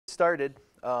started.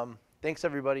 Thanks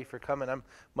everybody for coming. I'm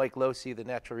Mike Losey, the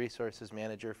Natural Resources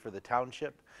Manager for the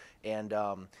township, and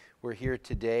we're here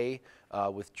today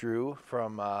with Drew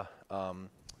from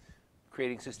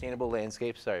Creating Sustainable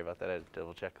Landscapes. Sorry about that, I had to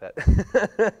double check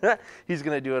that. He's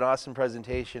going to do an awesome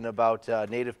presentation about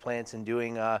native plants and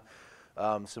doing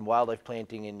some wildlife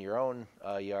planting in your own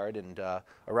yard, and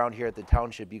around here at the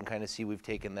township you can kind of see we've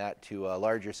taken that to a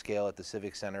larger scale at the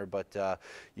Civic Center, but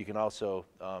you can also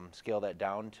scale that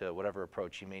down to whatever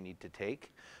approach you may need to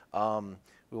take.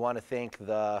 We want to thank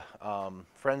the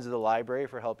Friends of the Library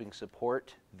for helping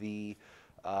support the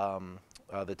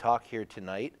talk here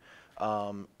tonight,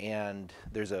 and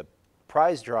there's a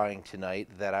prize drawing tonight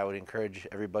that I would encourage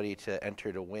everybody to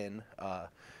enter to win.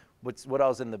 What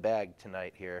else in the bag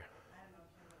tonight here?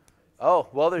 Oh,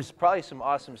 well, there's probably some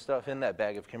awesome stuff in that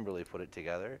bag if Kimberly put it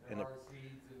together. There are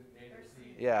seeds and native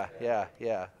seeds.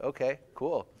 Yeah. Okay,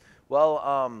 cool.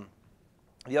 Well,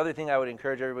 the other thing I would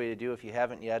encourage everybody to do if you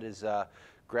haven't yet is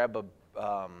grab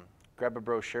a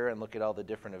brochure and look at all the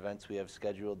different events we have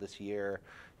scheduled this year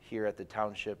here at the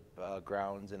township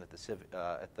grounds and at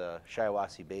the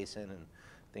Shiawassee Basin and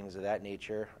things of that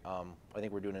nature. I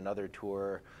think we're doing another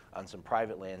tour on some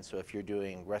private land, so if you're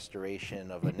doing restoration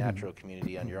of a natural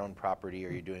community on your own property or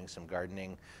you're doing some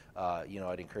gardening,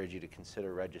 I'd encourage you to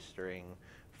consider registering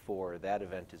for that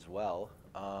event as well.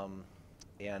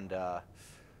 And I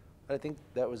think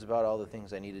that was about all the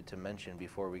things I needed to mention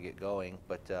before we get going,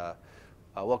 but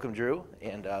welcome Drew,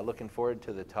 and looking forward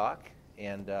to the talk,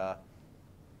 and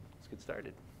let's get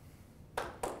started.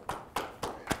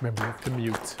 Remember, you have to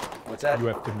mute. What's that? You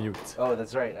have to mute. Oh,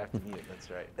 that's right. I have to mute. That's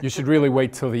right. You should really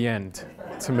wait till the end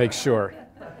to make sure.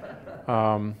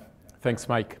 Thanks,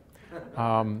 Mike.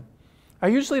 I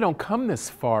usually don't come this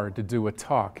far to do a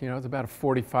talk. You know, it's about a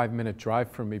 45-minute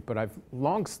drive from me, but I've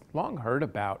long heard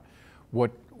about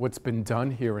what's been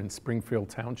done here in Springfield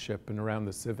Township and around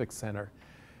the Civic Center.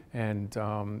 And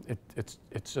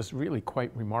it's just really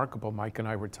quite remarkable. Mike and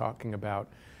I were talking about,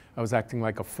 I was acting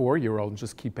like a 4-year-old and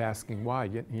just keep asking why.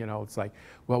 You know, it's like,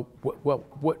 well,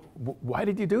 why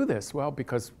did you do this? Well,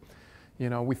 because,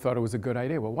 we thought it was a good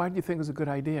idea. Well, why do you think it was a good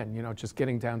idea? And, just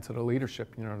getting down to the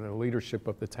leadership, the leadership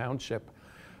of the township,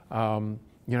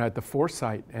 at the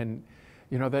foresight. And,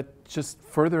 that just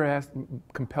further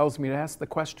compels me to ask the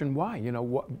question, why?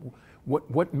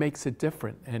 What makes it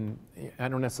different? And I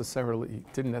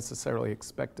didn't necessarily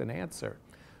expect an answer.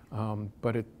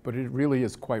 But it really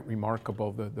is quite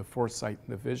remarkable, the foresight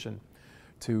and the vision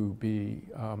to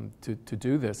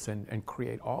do this and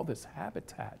create all this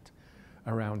habitat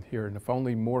around here. And if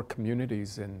only more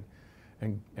communities and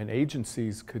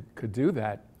agencies could do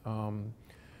that,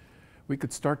 we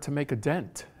could start to make a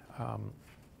dent.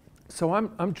 So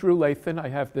I'm Drew Lathin. I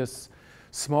have this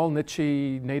small niche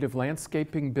native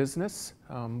landscaping business.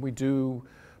 We do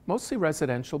mostly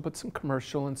residential, but some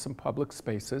commercial and some public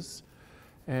spaces.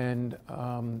 And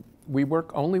we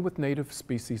work only with native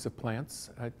species of plants.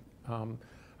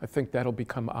 I think that'll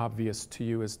become obvious to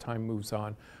you as time moves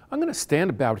on. I'm going to stand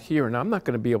about here, and I'm not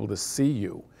going to be able to see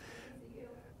you.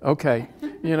 Okay,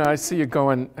 I see you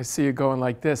going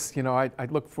like this. I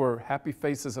look for happy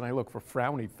faces and I look for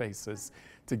frowny faces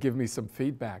to give me some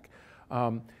feedback.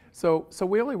 So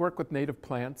we only work with native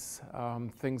plants,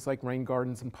 things like rain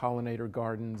gardens and pollinator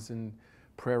gardens and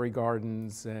prairie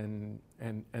gardens and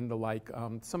the like.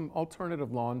 Some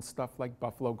alternative lawn stuff like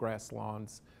buffalo grass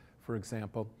lawns, for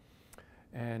example.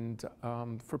 And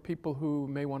for people who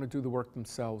may want to do the work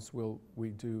themselves,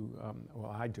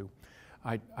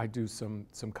 I do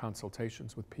some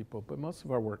consultations with people, but most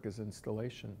of our work is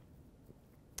installation.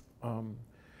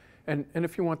 And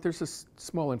if you want, there's a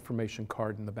small information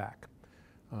card in the back.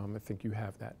 I think you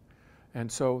have that.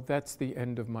 And so that's the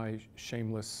end of my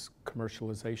shameless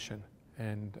commercialization.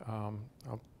 And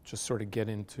I'll just sort of get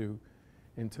into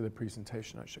the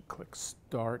presentation. I should click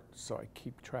start so I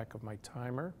keep track of my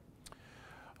timer.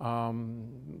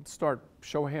 Start,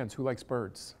 show of hands, who likes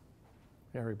birds?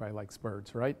 Everybody likes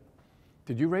birds, right?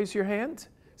 Did you raise your hand?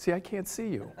 See, I can't see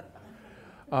you.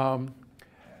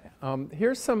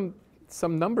 Here's some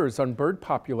numbers on bird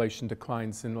population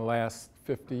declines in the last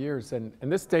 50 years. And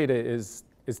this data is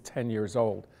 10 years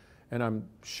old. And I'm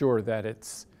sure that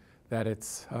it's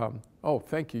oh,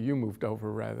 thank you. You moved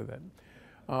over rather than,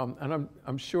 and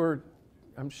I'm sure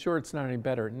it's not any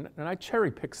better. And I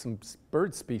cherry-picked some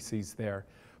bird species there,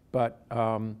 but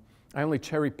I only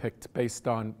cherry-picked based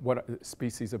on what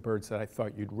species of birds that I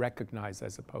thought you'd recognize,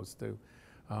 as opposed to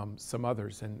some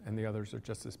others, and the others are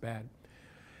just as bad.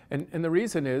 And the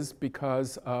reason is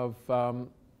because of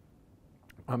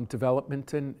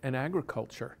development and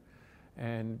agriculture.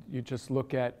 And you just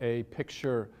look at a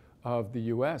picture of the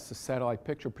U.S., a satellite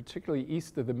picture, particularly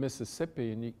east of the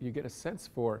Mississippi, and you get a sense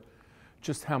for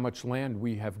just how much land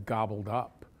we have gobbled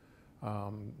up.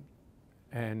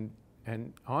 And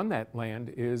on that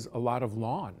land is a lot of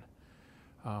lawn.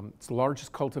 It's the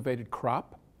largest cultivated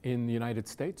crop in the United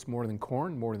States, more than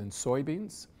corn, more than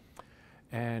soybeans.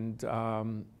 And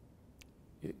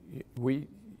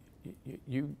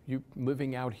you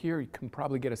living out here, you can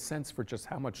probably get a sense for just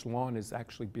how much lawn is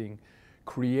actually being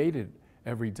created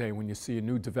every day when you see a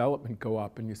new development go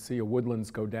up and you see a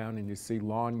woodlands go down and you see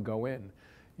lawn go in.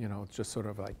 You know, it's just sort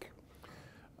of like,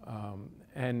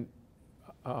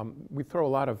 we throw a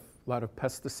lot of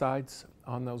pesticides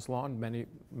on those lawns,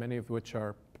 many of which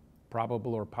are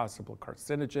probable or possible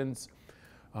carcinogens,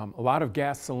 a lot of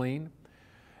gasoline,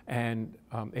 and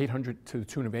 800 to the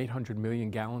tune of 800 million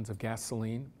gallons of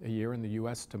gasoline a year in the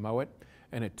U.S. to mow it,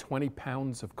 and at 20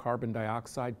 pounds of carbon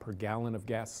dioxide per gallon of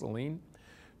gasoline.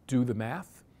 Do the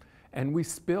math. And we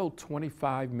spill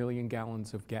 25 million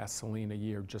gallons of gasoline a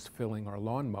year just filling our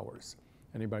lawnmowers.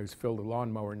 Anybody who's filled a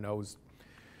lawnmower knows,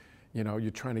 you know,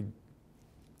 you're trying to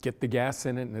get the gas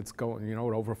in it and it's going, you know,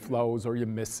 it overflows or you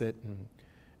miss it,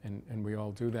 and we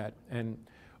all do that. And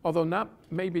although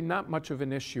maybe not much of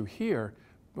an issue here,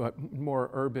 but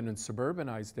more urban and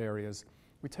suburbanized areas,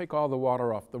 we take all the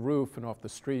water off the roof and off the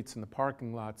streets and the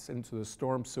parking lots into the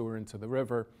storm sewer, into the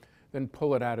river, then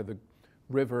pull it out of the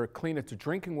river, clean it to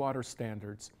drinking water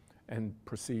standards, and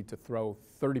proceed to throw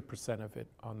 30% of it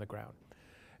on the ground.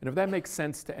 And if that makes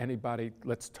sense to anybody,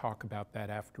 let's talk about that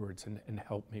afterwards and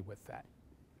help me with that.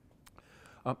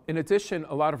 In addition,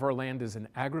 a lot of our land is in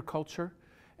agriculture,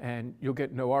 and you'll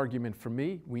get no argument from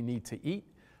me. We need to eat,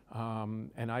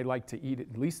 and I like to eat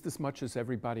at least as much as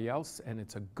everybody else, and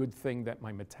it's a good thing that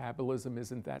my metabolism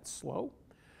isn't that slow.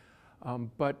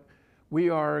 But we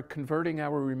are converting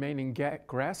our remaining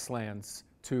grasslands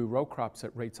to row crops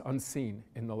at rates unseen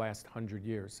in the last 100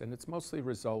 years, and it's mostly a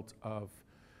result of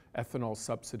ethanol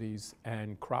subsidies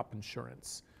and crop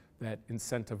insurance that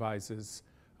incentivizes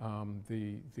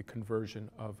the conversion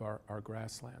of our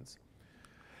grasslands.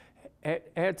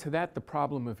 Add to that the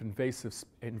problem of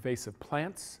invasive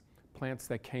plants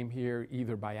that came here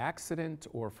either by accident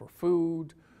or for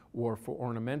food or for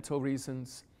ornamental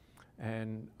reasons,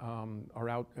 and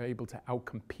are able to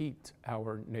outcompete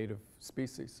our native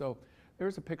species. So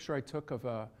there's a picture I took of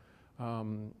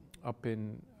up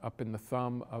in the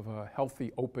thumb of a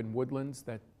healthy open woodlands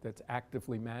that's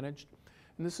actively managed.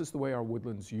 And this is the way our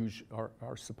woodlands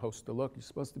are supposed to look. You're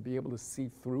supposed to be able to see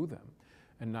through them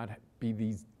and not be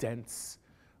these dense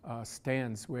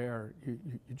stands where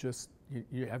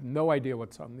you have no idea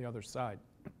what's on the other side.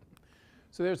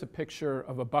 So there's a picture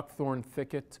of a buckthorn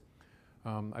thicket.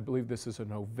 I believe this is a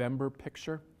November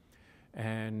picture,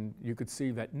 and you could see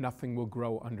that nothing will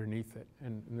grow underneath it.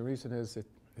 And the reason is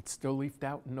it's still leafed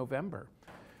out in November.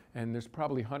 And there's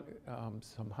probably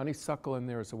some honeysuckle in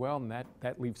there as well, and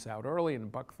that leaves out early,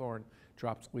 and buckthorn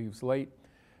drops leaves late.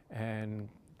 And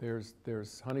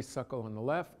there's honeysuckle on the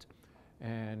left,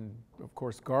 and of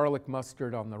course garlic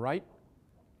mustard on the right.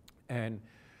 And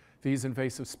these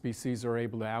invasive species are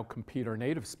able to outcompete our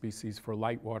native species for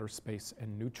light, water, space,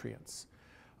 and nutrients.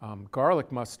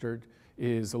 Garlic mustard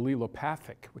is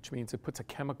allelopathic, which means it puts a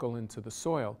chemical into the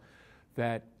soil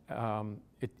that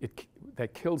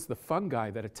that kills the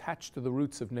fungi that attach to the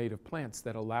roots of native plants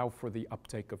that allow for the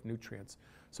uptake of nutrients.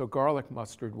 So garlic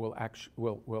mustard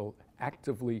will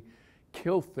actively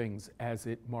kill things as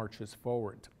it marches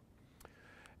forward.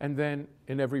 And then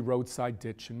in every roadside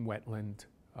ditch and wetland,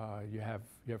 you have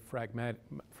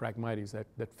Phragmites,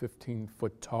 that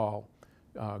 15-foot tall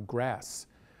grass.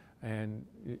 And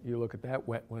you look at that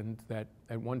wetland that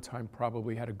at one time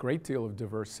probably had a great deal of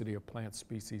diversity of plant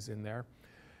species in there,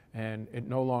 and it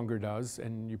no longer does,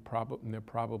 and there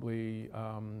probably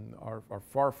are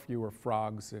far fewer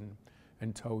frogs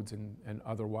and toads and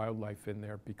other wildlife in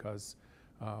there because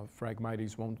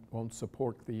Phragmites won't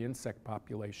support the insect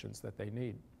populations that they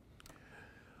need.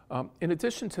 In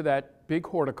addition to that, big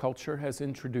horticulture has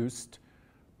introduced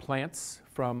plants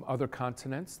from other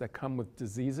continents that come with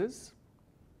diseases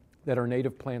that our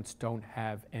native plants don't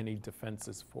have any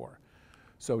defenses for.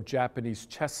 So Japanese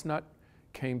chestnut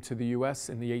came to the US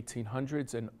in the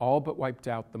 1800s and all but wiped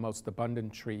out the most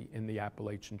abundant tree in the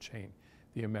Appalachian chain,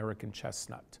 the American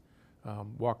chestnut.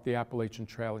 Walk the Appalachian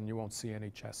Trail and you won't see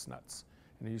any chestnuts.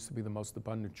 And it used to be the most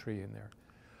abundant tree in there.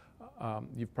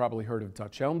 You've probably heard of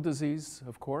Dutch elm disease,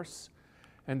 of course.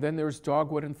 And then there's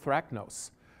dogwood and anthracnose.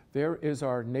 There is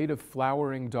our native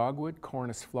flowering dogwood,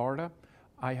 Cornus florida.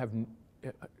 I have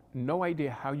no idea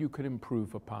how you could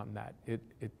improve upon that.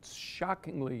 It's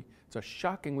a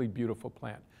shockingly beautiful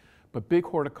plant. But big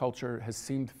horticulture has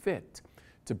seemed fit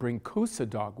to bring Kusa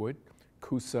dogwood,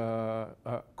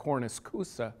 Cornus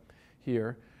Kusa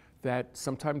here, that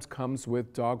sometimes comes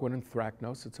with dogwood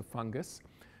anthracnose. It's a fungus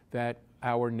that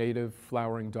our native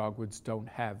flowering dogwoods don't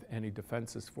have any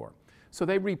defenses for. So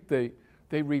they reap the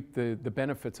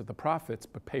benefits of the profits,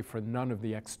 but pay for none of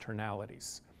the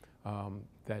externalities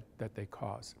that they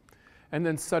cause. And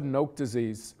then sudden oak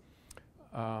disease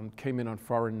came in on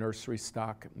foreign nursery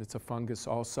stock. It's a fungus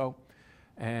also.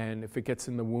 And if it gets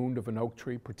in the wound of an oak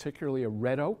tree, particularly a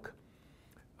red oak,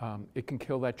 it can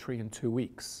kill that tree in 2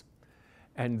 weeks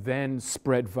and then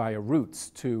spread via roots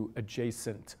to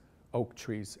adjacent oak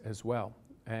trees as well.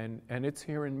 And it's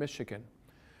here in Michigan.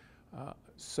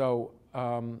 So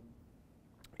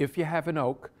if you have an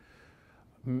oak,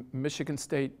 Michigan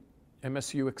State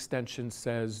MSU Extension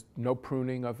says no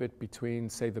pruning of it between,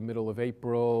 say, the middle of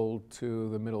April to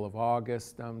the middle of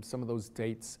August. Some of those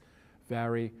dates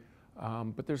vary.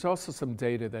 But there's also some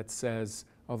data that says,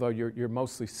 although you're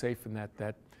mostly safe in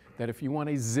that if you want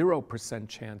a 0%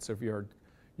 chance of your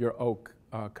oak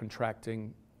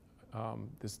contracting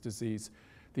this disease,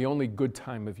 the only good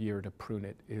time of year to prune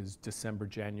it is December,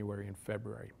 January, and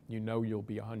February. You know you'll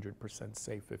be 100%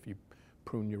 safe if you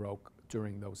prune your oak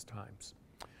during those times.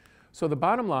 So the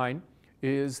bottom line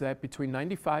is that between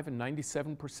 95 and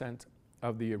 97%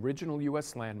 of the original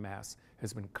U.S. landmass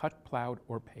has been cut, plowed,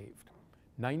 or paved.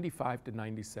 95 to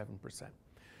 97%.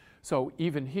 So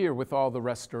even here, with all the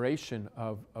restoration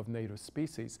of native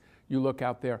species, you look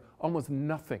out there, almost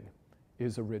nothing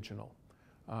is original.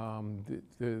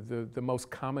 The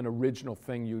most common original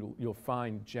thing you'll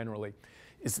find generally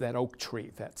is that oak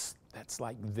tree that's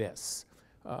like this,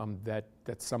 that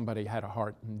somebody had a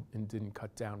heart and didn't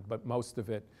cut down. But most of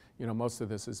it, most of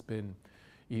this has been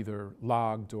either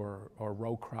logged or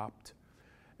row cropped.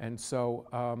 And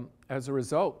so as a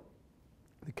result,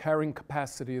 the carrying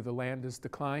capacity of the land has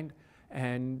declined,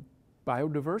 and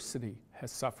biodiversity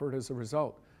has suffered as a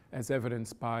result, as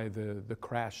evidenced by the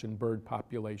crash in bird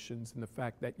populations and the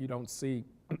fact that you don't see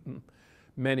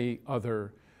many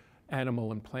other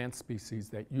animal and plant species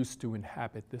that used to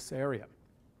inhabit this area.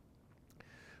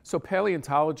 So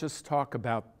paleontologists talk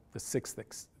about the sixth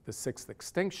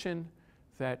extinction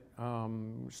that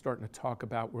we're starting to talk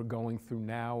about, we're going through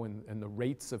now, and the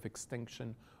rates of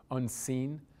extinction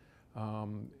unseen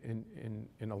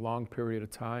in a long period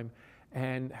of time,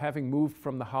 and having moved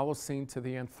from the Holocene to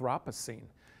the Anthropocene.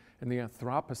 And the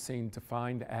Anthropocene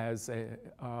defined as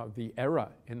the era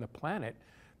in the planet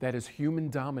that is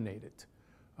human-dominated,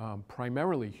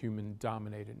 primarily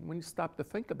human-dominated. And when you stop to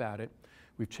think about it,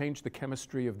 we've changed the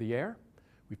chemistry of the air,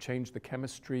 we've changed the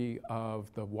chemistry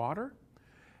of the water,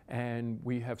 and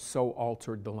we have so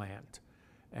altered the land.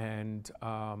 And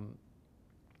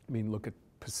look at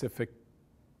Pacific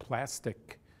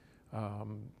plastic,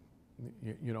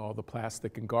 all the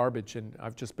plastic and garbage. And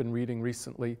I've just been reading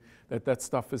recently that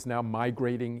stuff is now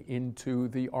migrating into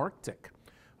the Arctic.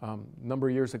 A number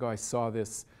of years ago, I saw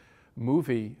this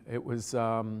movie. It was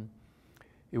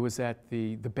at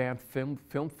the Banff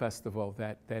Film Festival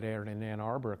that aired in Ann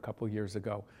Arbor a couple of years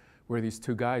ago, where these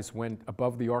two guys went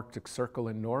above the Arctic Circle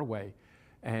in Norway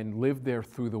and lived there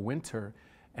through the winter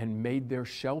and made their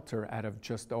shelter out of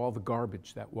just all the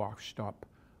garbage that washed up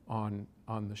on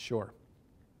the shore.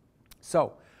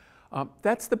 So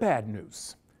that's the bad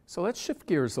news. So let's shift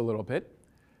gears a little bit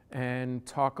and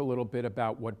talk a little bit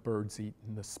about what birds eat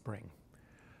in the spring.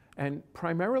 And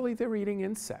primarily they're eating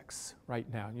insects right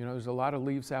now. There's a lot of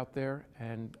leaves out there,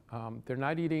 and they're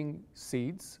not eating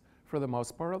seeds for the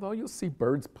most part, although you'll see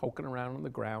birds poking around on the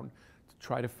ground to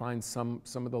try to find some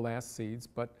of the last seeds.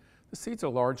 But the seeds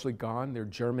are largely gone. They're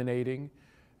germinating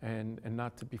and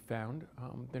not to be found.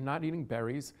 They're not eating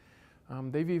berries.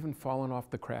 They've even fallen off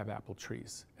the crabapple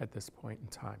trees at this point in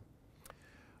time.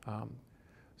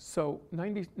 So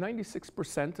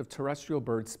 96% of terrestrial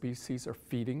bird species are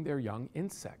feeding their young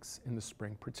insects in the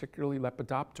spring, particularly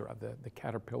Lepidoptera, the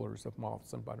caterpillars of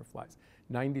moths and butterflies,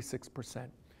 96%.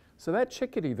 So that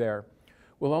chickadee there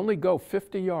will only go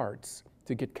 50 yards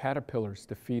to get caterpillars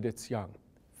to feed its young,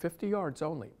 50 yards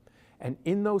only. And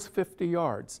in those 50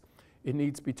 yards, it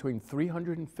needs between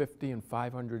 350 and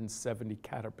 570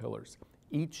 caterpillars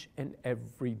each and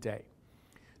every day.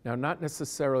 Now, not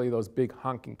necessarily those big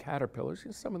honking caterpillars,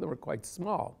 some of them are quite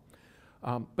small,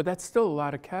 but that's still a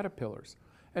lot of caterpillars.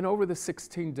 And over the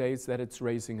 16 days that it's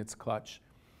raising its clutch,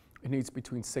 it needs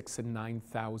between 6,000 and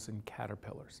 9,000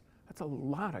 caterpillars. That's a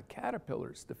lot of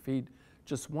caterpillars to feed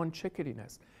just one chickadee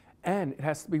nest. And it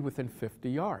has to be within 50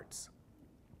 yards.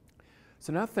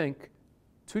 So now think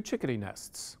 2 chickadee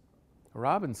nests, a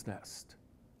robin's nest,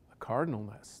 a cardinal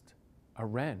nest, a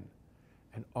wren,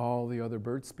 and all the other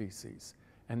bird species.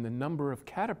 And the number of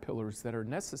caterpillars that are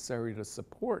necessary to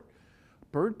support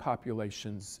bird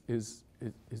populations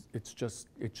it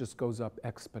just goes up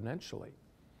exponentially.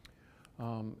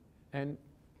 And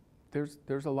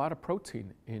there's a lot of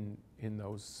protein in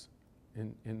those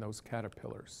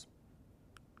caterpillars.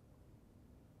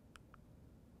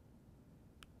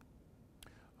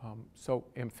 So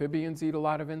amphibians eat a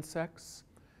lot of insects,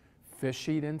 fish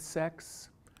eat insects,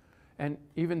 and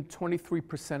even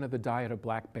 23% of the diet of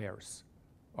black bears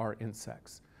are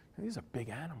insects. And these are big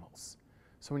animals.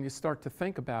 So when you start to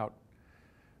think about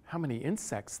how many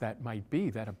insects that might be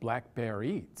that a black bear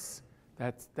eats,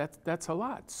 that's a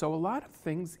lot. So a lot of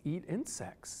things eat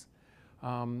insects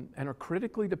and are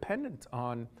critically dependent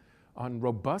on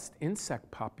robust insect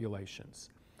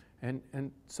populations.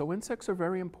 And so insects are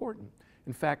very important.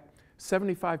 In fact,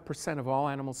 75% of all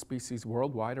animal species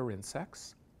worldwide are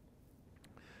insects.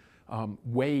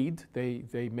 Weighed,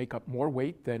 they make up more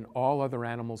weight than all other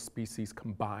animal species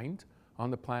combined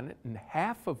on the planet, and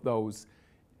half of those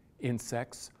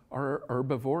insects are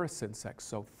herbivorous insects.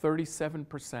 So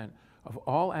 37% of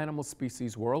all animal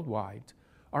species worldwide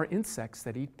are insects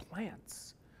that eat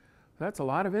plants. That's a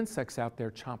lot of insects out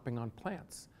there chomping on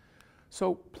plants.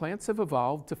 So plants have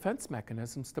evolved defense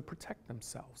mechanisms to protect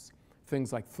themselves.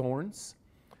 Things like thorns,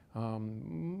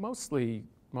 mostly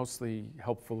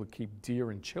helpful to keep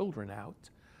deer and children out.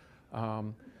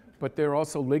 But there are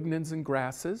also lignins and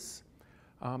grasses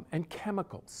and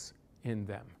chemicals in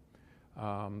them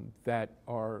that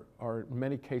are in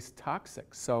many cases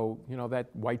toxic. So, you know,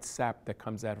 that white sap that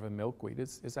comes out of a milkweed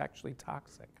is actually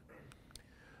toxic.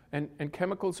 And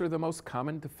chemicals are the most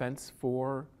common defense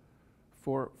for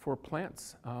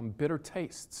plants, bitter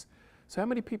tastes. So how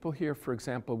many people here, for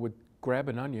example, would grab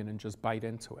an onion and just bite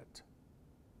into it?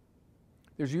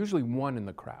 There's usually one in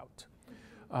the crowd.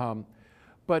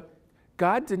 But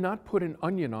God did not put an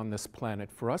onion on this planet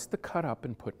for us to cut up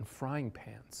and put in frying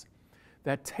pans.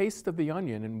 That taste of the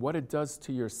onion and what it does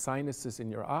to your sinuses in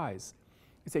your eyes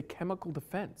is a chemical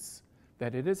defense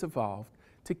that it has evolved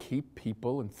to keep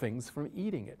people and things from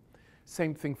eating it.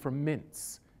 Same thing for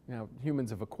mints. Now,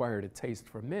 humans have acquired a taste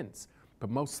for mints,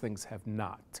 but most things have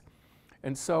not.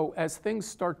 And so as things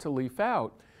start to leaf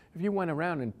out, if you went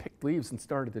around and picked leaves and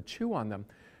started to chew on them,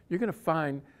 you're going to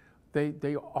find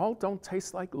they all don't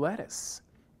taste like lettuce.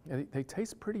 They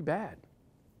taste pretty bad.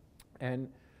 And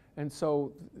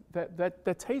so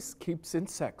that taste keeps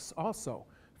insects also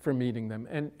from eating them.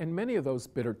 And many of those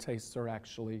bitter tastes are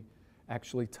actually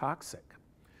toxic.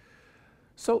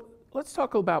 So let's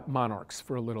talk about monarchs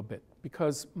for a little bit,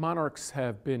 because monarchs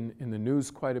have been in the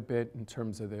news quite a bit in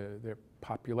terms of their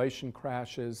population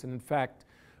crashes. And in fact,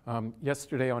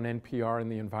 yesterday on NPR in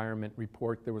the Environment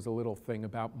Report, there was a little thing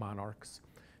about monarchs.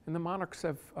 And the monarchs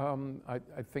have, I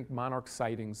think monarch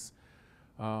sightings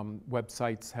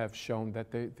websites have shown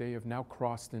that they have now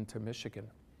crossed into Michigan.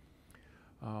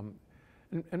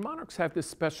 And monarchs have this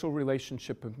special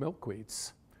relationship with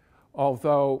milkweeds.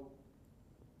 Although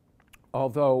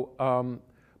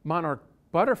monarch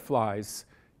butterflies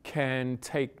can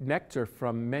take nectar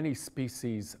from many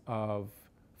species of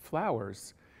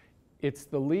flowers, it's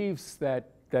the leaves that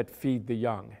feed the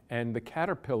young, and the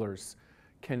caterpillars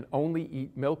can only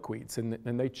eat milkweeds,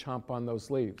 and they chomp on those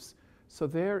leaves. So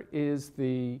there is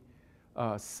the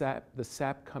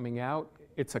sap coming out.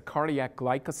 It's a cardiac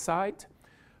glycoside.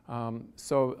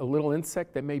 So a little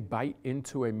insect that may bite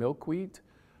into a milkweed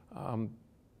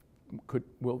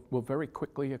will very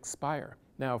quickly expire.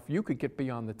 Now, if you could get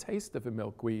beyond the taste of a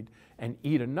milkweed and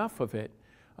eat enough of it,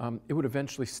 it would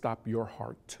eventually stop your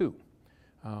heart too.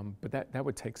 But that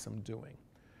would take some doing.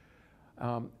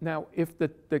 Now, if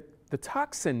the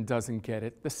toxin doesn't get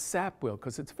it, the sap will,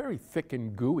 because it's very thick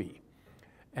and gooey.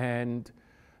 And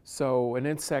so an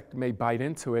insect may bite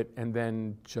into it and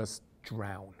then just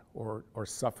drown or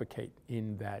suffocate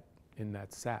in that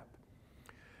sap.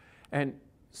 And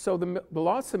so the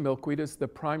loss of milkweed is the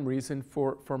prime reason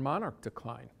for monarch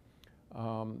decline,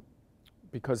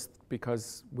 because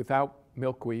without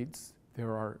milkweeds,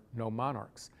 there are no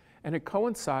monarchs. And it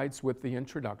coincides with the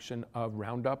introduction of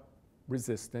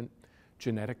Roundup-resistant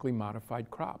genetically modified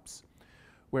crops.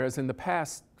 Whereas in the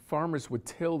past, farmers would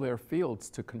till their fields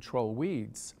to control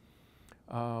weeds,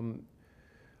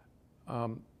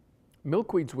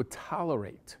 milkweeds would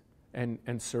tolerate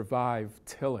and survive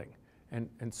tilling.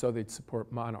 And so they'd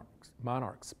support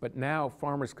monarchs. But now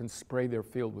farmers can spray their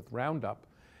field with Roundup,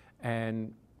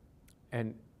 and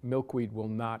milkweed will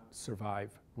not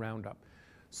survive Roundup.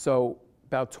 So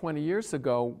about 20 years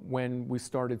ago, when we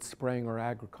started spraying our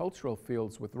agricultural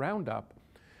fields with Roundup,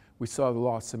 we saw the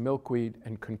loss of milkweed,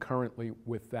 and concurrently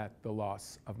with that, the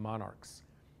loss of monarchs.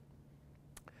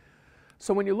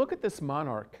 So when you look at this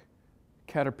monarch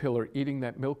caterpillar eating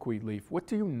that milkweed leaf, what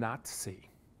do you not see?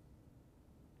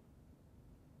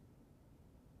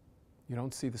 You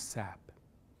don't see the sap.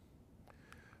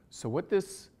 So what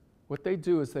they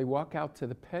do is they walk out to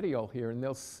the petiole here and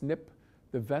they'll snip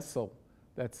the vessel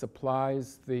that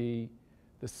supplies the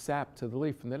sap to the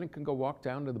leaf, and then it can go walk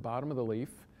down to the bottom of the leaf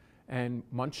and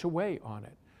munch away on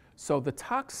it. So the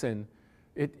toxin,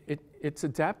 it's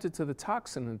adapted to the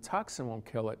toxin, and the toxin won't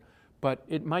kill it, but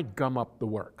it might gum up the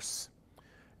works.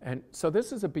 And so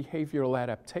this is a behavioral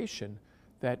adaptation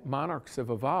that monarchs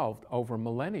have evolved over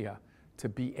millennia to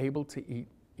be able to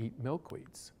eat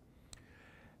milkweeds.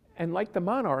 And like the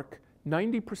monarch,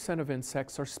 90% of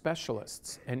insects are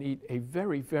specialists and eat a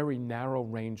very, very narrow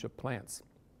range of plants.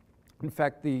 In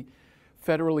fact, the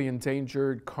federally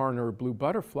endangered Carner blue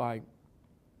butterfly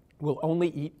will only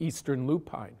eat eastern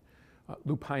lupine,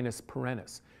 Lupinus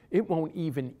perennis. It won't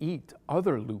even eat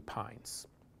other lupines,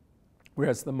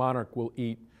 whereas the monarch will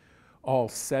eat all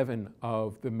 7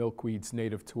 of the milkweeds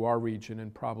native to our region,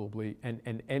 and probably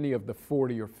and any of the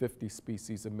 40 or 50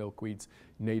 species of milkweeds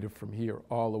native from here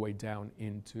all the way down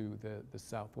into the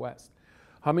southwest.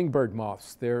 Hummingbird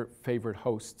moths, their favorite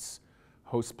host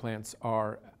plants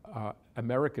are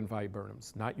American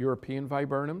viburnums, not European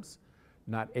viburnums,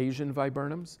 not Asian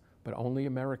viburnums, but only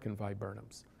American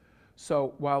viburnums.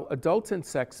 So while adult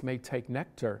insects may take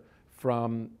nectar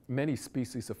from many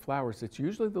species of flowers, it's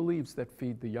usually the leaves that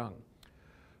feed the young.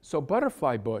 So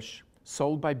butterfly bush,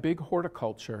 sold by big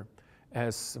horticulture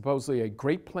as supposedly a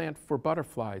great plant for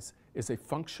butterflies, is a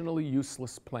functionally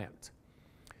useless plant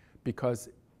because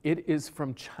it is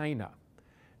from China,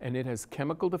 and it has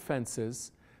chemical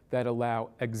defenses that allow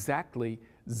exactly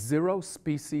 0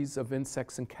 species of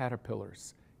insects and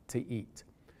caterpillars to eat.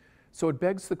 So it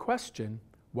begs the question,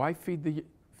 why feed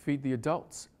the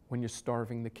adults when you're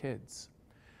starving the kids?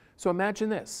 So imagine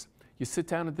this. You sit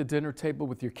down at the dinner table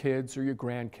with your kids or your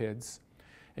grandkids,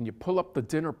 and you pull up the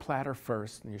dinner platter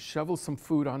first, and you shovel some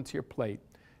food onto your plate,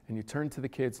 and you turn to the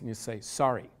kids and you say,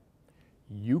 sorry,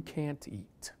 you can't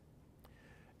eat.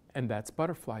 And that's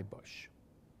butterfly bush.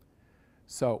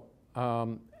 So,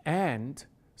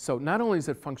 so not only is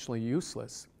it functionally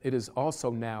useless, it is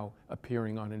also now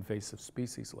appearing on invasive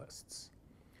species lists.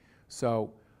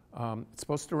 So it's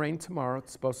supposed to rain tomorrow,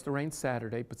 it's supposed to rain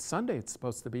Saturday, but Sunday it's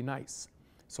supposed to be nice.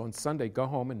 So on Sunday, go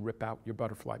home and rip out your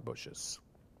butterfly bushes.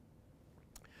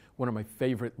 One of my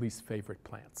least favorite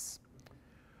plants.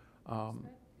 Is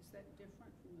that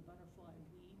different from the butterfly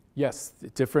weed? Yes,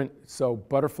 different. So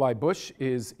butterfly bush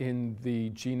is in the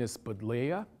genus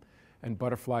Buddleia, and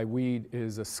butterfly weed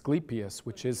is Asclepias,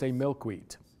 which is a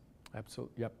milkweed.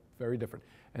 Absolutely, yep, very different.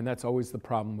 And that's always the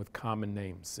problem with common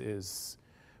names is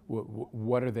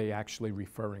what are they actually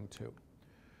referring to?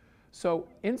 So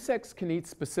insects can eat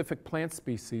specific plant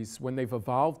species when they've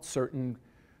evolved certain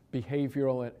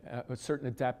behavioral and certain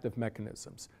adaptive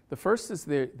mechanisms. The first is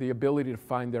the ability to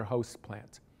find their host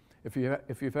plant. If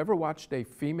you've ever watched a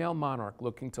female monarch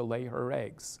looking to lay her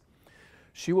eggs,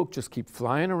 she will just keep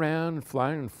flying around and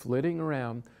flying and flitting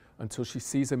around until she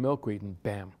sees a milkweed and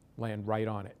bam, land right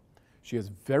on it. She has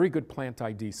very good plant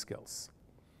ID skills.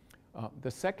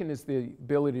 The second is the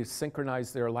ability to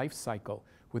synchronize their life cycle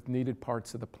with needed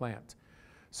parts of the plant.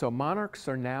 So monarchs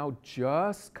are now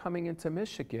just coming into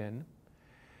Michigan,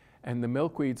 and the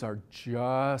milkweeds are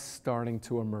just starting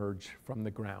to emerge from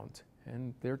the ground,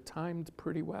 and they're timed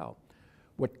pretty well.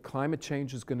 What climate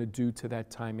change is going to do to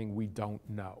that timing, we don't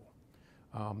know.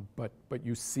 But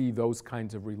you see those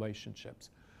kinds of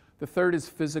relationships. The third is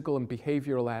physical and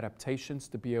behavioral adaptations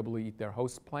to be able to eat their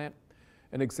host plant.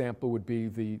 An example would be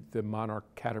the monarch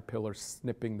caterpillar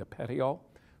snipping the petiole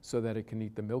so that it can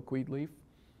eat the milkweed leaf.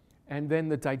 And then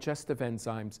the digestive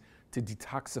enzymes to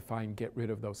detoxify and get rid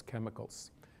of those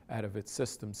chemicals out of its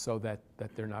system so that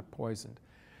they're not poisoned.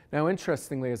 Now,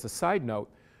 interestingly, as a side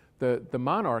note, the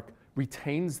monarch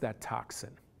retains that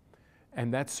toxin,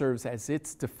 and that serves as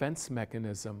its defense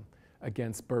mechanism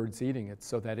against birds eating it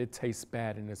so that it tastes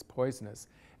bad and is poisonous.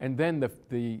 And then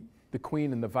the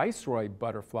queen and the viceroy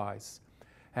butterflies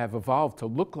have evolved to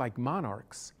look like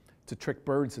monarchs to trick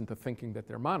birds into thinking that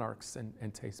they're monarchs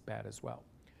and taste bad as well.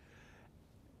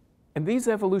 And these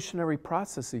evolutionary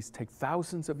processes take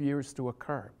thousands of years to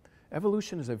occur.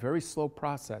 Evolution is a very slow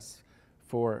process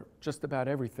for just about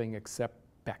everything except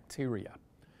bacteria.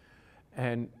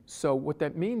 And so what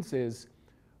that means is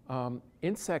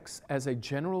insects, as a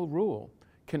general rule,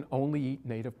 can only eat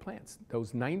native plants.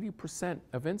 Those 90%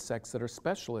 of insects that are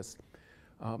specialists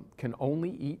can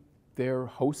only eat their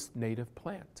host native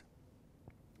plant.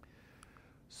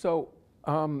 So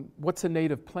what's a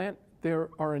native plant? There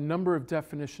are a number of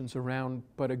definitions around,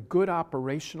 but a good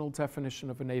operational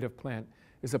definition of a native plant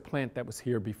is a plant that was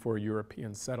here before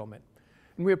European settlement.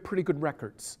 And we have pretty good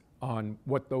records on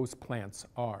what those plants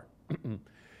are.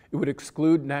 It would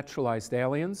exclude naturalized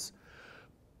aliens,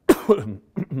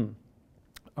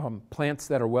 plants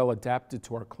that are well adapted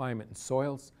to our climate and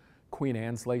soils. Queen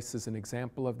Anne's lace is an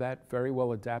example of that, very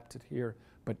well adapted here,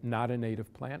 but not a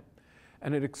native plant.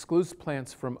 And it excludes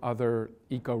plants from other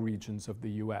ecoregions of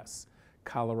the US.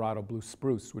 Colorado blue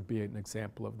spruce would be an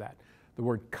example of that. The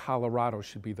word Colorado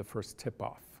should be the first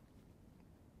tip-off.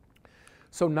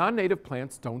 So non-native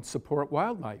plants don't support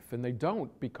wildlife, and they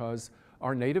don't because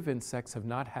our native insects have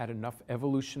not had enough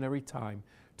evolutionary time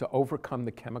to overcome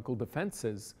the chemical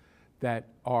defenses that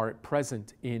are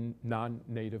present in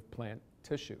non-native plant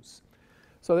tissues.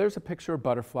 So there's a picture of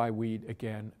butterfly weed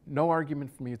again. No argument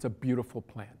for me, it's a beautiful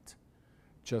plant.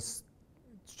 It's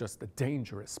just a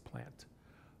dangerous plant.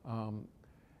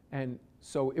 And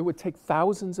so it would take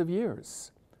thousands of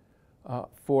years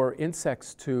for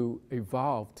insects to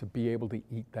evolve to be able to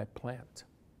eat that plant.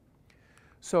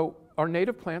 So our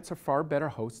native plants are far better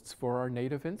hosts for our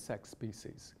native insect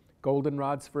species.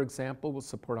 Goldenrods, for example, will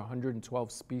support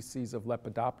 112 species of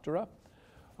Lepidoptera.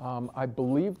 I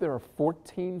believe there are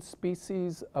 14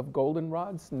 species of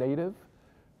goldenrods native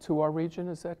to our region.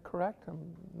 Is that correct?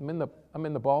 I'm in the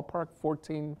ballpark.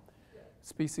 14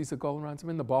 species of goldenrods. I'm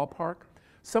in the ballpark.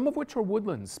 Some of which are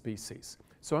woodland species.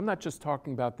 So I'm not just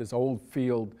talking about this old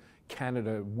field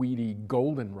Canada weedy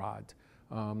goldenrod.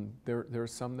 There are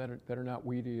some that are not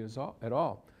weedy at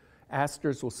all.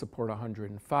 Asters will support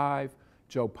 105.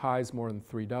 Joe Pye's more than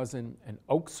 3 dozen, and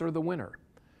oaks are the winner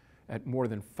at more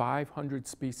than 500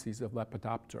 species of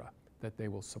Lepidoptera that they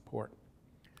will support.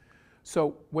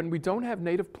 So when we don't have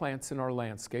native plants in our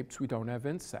landscapes, we don't have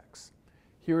insects.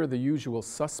 Here are the usual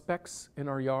suspects in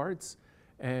our yards,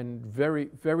 and very,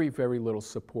 very, very little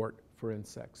support for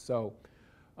insects. So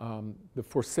the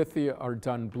forsythia are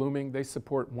done blooming. They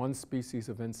support 1 species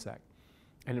of insect.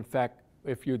 And in fact,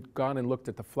 if you'd gone and looked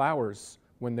at the flowers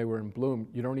when they were in bloom,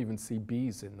 you don't even see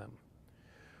bees in them.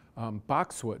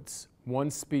 Boxwoods,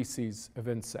 1 species of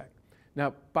insect.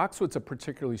 Now, boxwood's a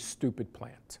particularly stupid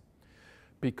plant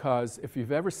because if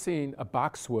you've ever seen a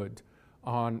boxwood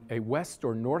on a west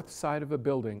or north side of a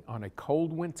building on a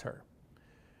cold winter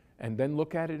and then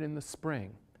look at it in the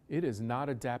spring, it is not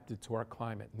adapted to our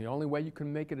climate. And the only way you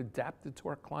can make it adapted to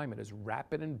our climate is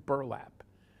wrap it in burlap.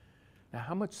 Now,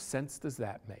 how much sense does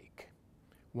that make?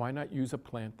 Why not use a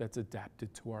plant that's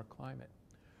adapted to our climate?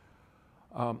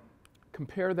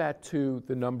 Compare that to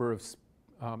the number of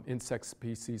insect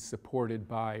species supported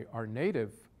by our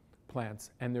native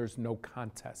plants, and there's no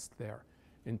contest there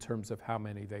in terms of how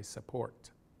many they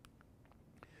support.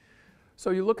 So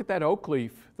you look at that oak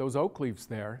leaf, those oak leaves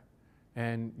there,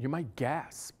 and you might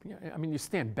gasp. I mean, you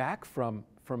stand back from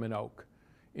an oak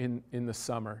in the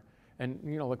summer, and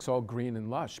it looks all green and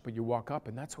lush, but you walk up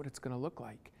and that's what it's going to look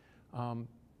like.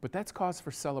 But that's cause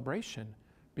for celebration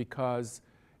because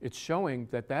it's showing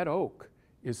that that oak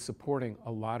is supporting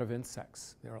a lot of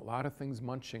insects. There are a lot of things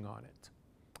munching on it,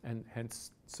 and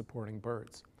hence supporting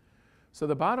birds. So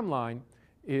the bottom line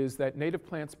is that native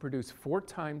plants produce 4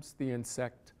 times the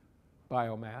insect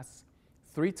biomass,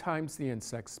 3 times the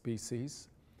insect species,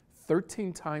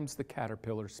 13 times the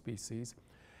caterpillar species,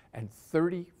 and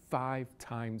 35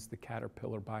 times the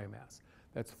caterpillar biomass.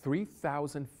 That's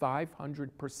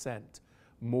 3,500%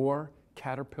 more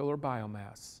caterpillar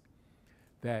biomass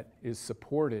that is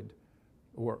supported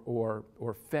or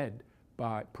fed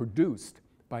by, produced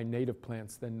by native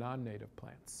plants than non-native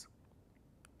plants.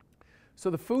 So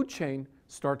the food chain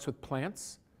starts with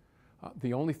plants.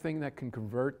 The only thing that can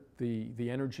convert the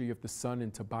energy of the sun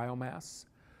into biomass.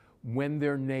 When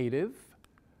they're native,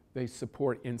 they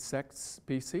support insect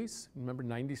species. Remember,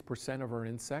 90% of our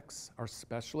insects are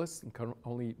specialists and can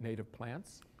only eat native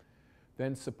plants.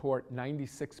 Then support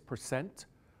 96%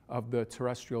 of the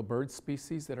terrestrial bird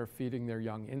species that are feeding their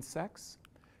young insects,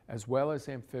 as well as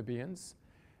amphibians,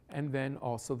 and then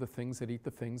also the things that eat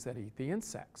the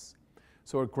insects.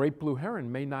 So a great blue heron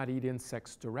may not eat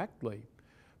insects directly,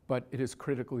 but it is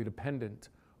critically dependent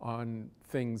on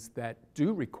things that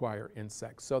do require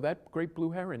insects. So that great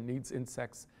blue heron needs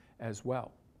insects as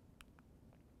well.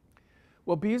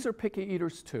 Well, bees are picky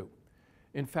eaters too.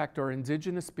 In fact, our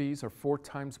indigenous bees are 4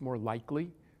 times more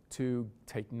likely to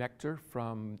take nectar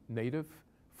from native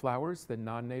flowers than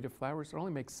non-native flowers. It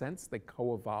only makes sense, they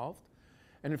co-evolved.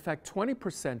 And in fact,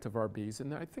 20% of our bees,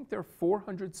 and I think there are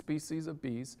 400 species of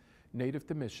bees native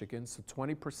to Michigan, so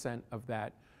 20% of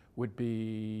that would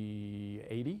be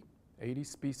 80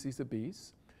 species of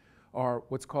bees. are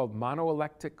what's called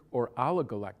monoelectric or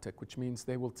oligoelectric, which means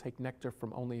they will take nectar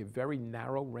from only a very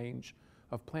narrow range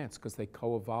of plants because they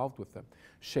co-evolved with them.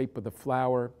 Shape of the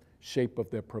flower, shape of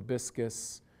their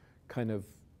proboscis kind of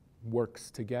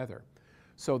works together.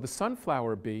 So the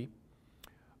sunflower bee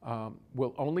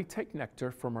will only take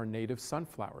nectar from our native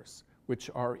sunflowers, which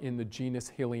are in the genus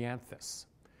Helianthus.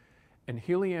 And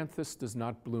Helianthus does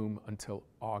not bloom until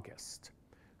August.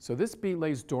 So this bee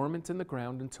lays dormant in the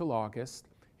ground until August.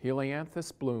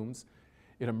 Helianthus blooms.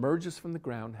 It emerges from the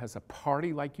ground, has a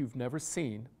party like you've never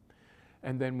seen.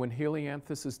 And then when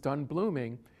Helianthus is done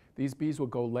blooming, these bees will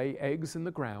go lay eggs in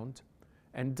the ground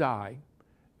and die.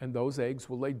 And those eggs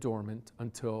will lay dormant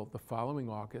until the following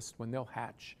August when they'll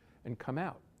hatch and come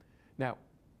out. Now,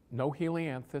 no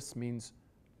Helianthus means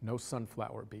no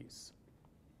sunflower bees.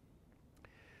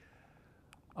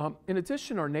 In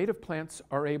addition, our native plants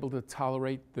are able to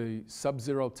tolerate the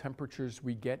sub-zero temperatures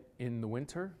we get in the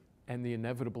winter and the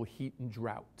inevitable heat and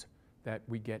drought that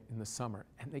we get in the summer.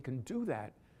 And they can do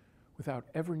that without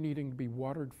ever needing to be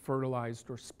watered, fertilized,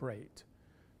 or sprayed,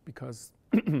 because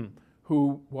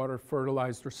who watered,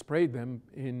 fertilized, or sprayed them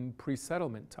in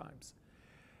pre-settlement times?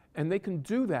 And they can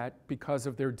do that because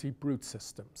of their deep root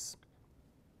systems.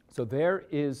 So there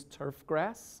is turf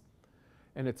grass,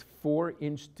 and it's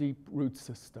 4-inch deep root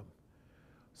system.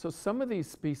 So some of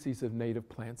these species of native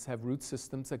plants have root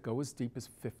systems that go as deep as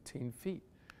 15 feet.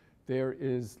 There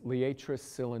is Liatris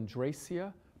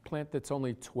cylindracea, a plant that's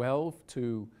only 12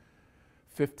 to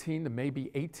 15 to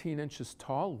maybe 18 inches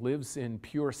tall, lives in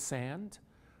pure sand,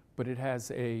 but it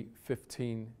has a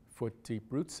 15-foot deep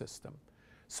root system.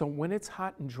 So when it's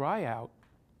hot and dry out,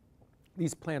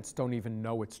 these plants don't even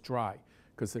know it's dry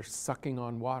because they're sucking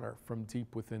on water from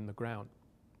deep within the ground.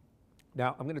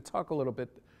 Now, I'm going to talk a little bit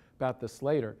about this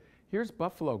later. Here's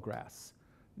buffalo grass,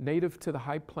 native to the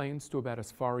high plains to about as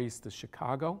far east as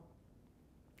Chicago.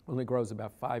 Only grows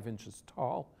about 5 inches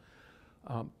tall,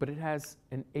 but it has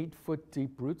an 8-foot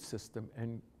deep root system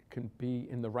and can be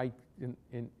in the right,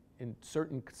 in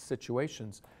certain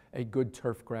situations, a good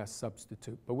turf grass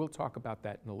substitute. But we'll talk about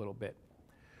that in a little bit.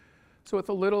 So with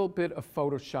a little bit of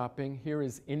photoshopping, here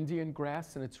is Indian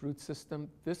grass and its root system.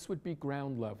 This would be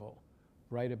ground level,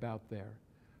 right about there.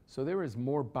 So there is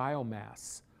more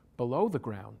biomass below the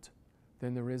ground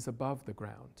than there is above the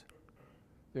ground.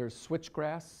 There's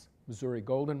switchgrass, Missouri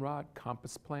goldenrod,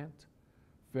 compass plant,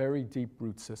 very deep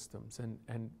root systems.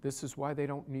 And this is why they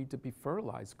don't need to be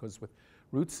fertilized, because with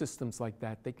root systems like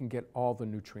that, they can get all the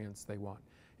nutrients they want.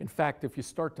 In fact, if you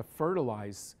start to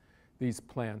fertilize these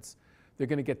plants, they're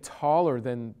going to get taller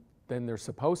than they're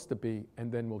supposed to be,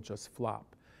 and then will just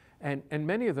flop. And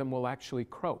many of them will actually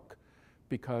croak,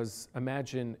 because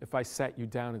imagine if I sat you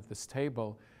down at this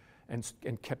table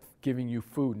and kept giving you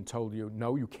food and told you,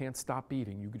 no, you can't stop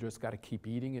eating. You just got to keep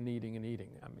eating and eating and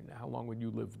eating. I mean, how long would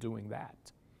you live doing that?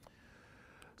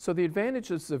 So the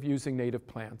advantages of using native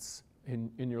plants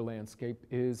in your landscape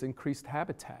is increased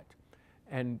habitat.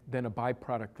 And then a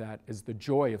byproduct of that is the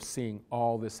joy of seeing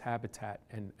all this habitat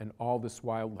and all this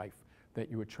wildlife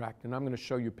that you attract. And I'm going to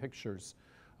show you pictures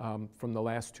from the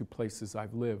last 2 places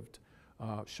I've lived,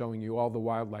 showing you all the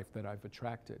wildlife that I've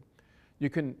attracted. You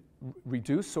can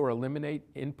reduce or eliminate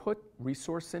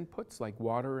resource inputs like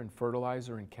water and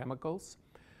fertilizer and chemicals,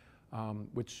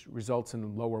 which results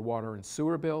in lower water and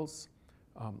sewer bills,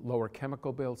 lower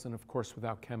chemical bills, and of course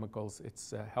without chemicals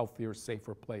it's a healthier,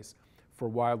 safer place for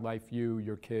wildlife, you,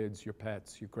 your kids, your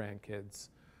pets, your grandkids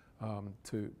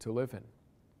to live in.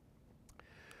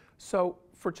 So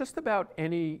for just about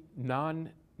any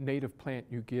non-native plant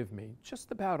you give me,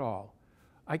 just about all,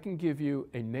 I can give you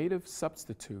a native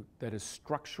substitute that is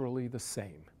structurally the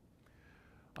same.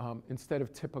 Instead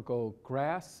of typical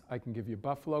grass, I can give you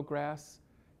buffalo grass.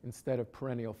 Instead of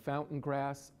perennial fountain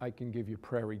grass, I can give you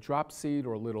prairie dropseed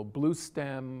or little blue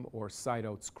stem or side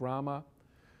oats grama.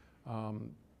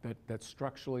 That's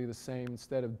structurally the same.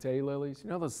 Instead of daylilies,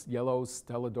 you know those yellow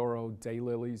Stelladoro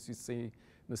daylilies you see in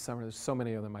the summer? There's so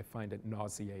many of them, I find it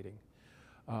nauseating.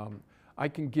 I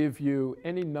can give you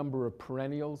any number of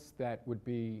perennials that would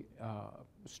be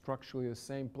structurally the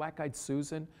same. Black-eyed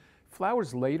Susan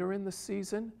flowers later in the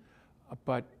season,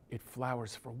 but it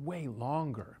flowers for way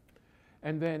longer.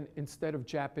 And then instead of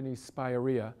Japanese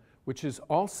spirea, which is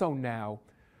also now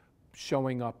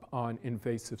showing up on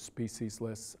invasive species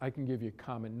lists, I can give you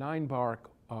common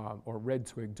 9-bark or red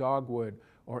twig dogwood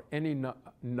or any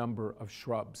number of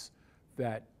shrubs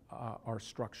that are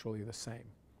structurally the same.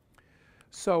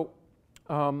 So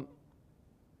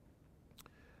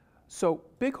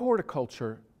big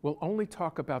horticulture will only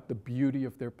talk about the beauty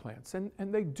of their plants, and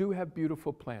they do have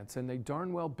beautiful plants, and they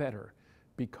darn well better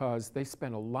because they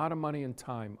spend a lot of money and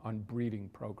time on breeding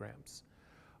programs.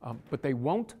 But they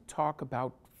won't talk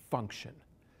about function.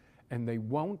 And they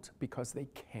won't because they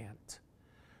can't.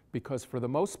 Because for the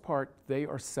most part, they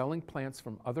are selling plants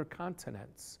from other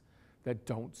continents that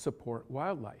don't support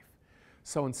wildlife.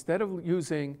 So instead of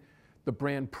using the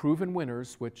brand Proven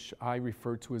Winners, which I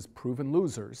refer to as Proven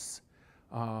Losers,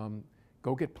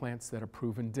 go get plants that are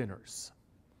proven dinners.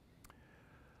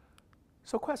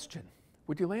 So question,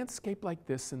 would you landscape like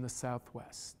this in the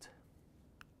Southwest?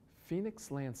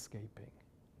 Phoenix landscaping,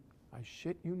 I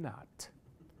shit you not.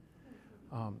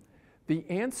 The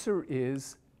answer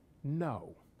is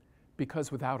no,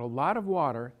 because without a lot of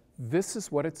water, this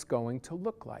is what it's going to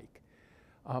look like.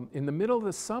 In the middle of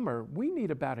the summer, we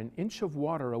need about an inch of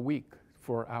water a week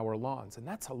for our lawns, and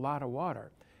that's a lot of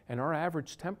water. And our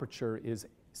average temperature is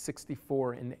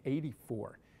 64 and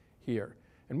 84 here,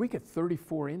 and we get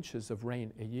 34 inches of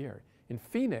rain a year. In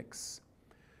Phoenix,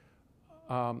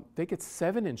 they get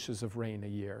 7 inches of rain a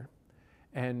year,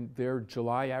 and their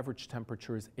July average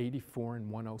temperature is 84 and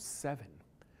 107.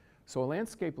 So a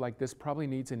landscape like this probably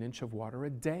needs an inch of water a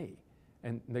day,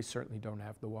 and they certainly don't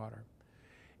have the water.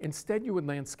 Instead, you would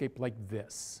landscape like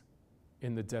this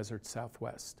in the desert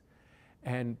Southwest.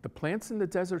 And the plants in the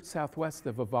desert Southwest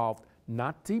have evolved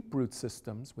not deep root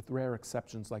systems, with rare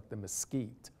exceptions like the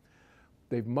mesquite.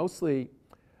 They've mostly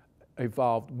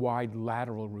evolved wide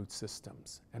lateral root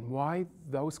systems. And why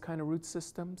those kind of root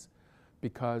systems?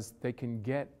 Because they can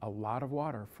get a lot of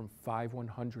water from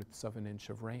 5/100ths of an inch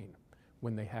of rain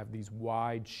when they have these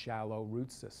wide, shallow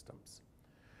root systems.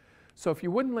 So if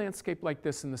you wouldn't landscape like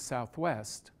this in the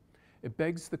Southwest, it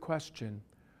begs the question,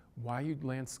 why you'd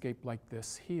landscape like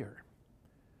this here?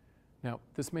 Now,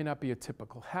 this may not be a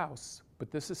typical house,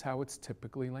 but this is how it's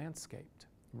typically landscaped.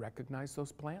 Recognize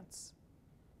those plants?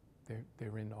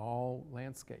 They're in all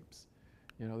landscapes.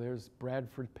 You know, there's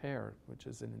Bradford pear, which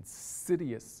is an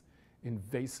insidious,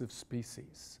 invasive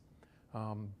species.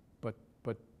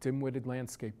 But dim-witted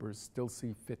landscapers still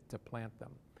see fit to plant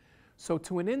them. So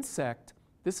to an insect,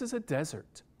 this is a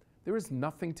desert. There is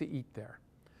nothing to eat there.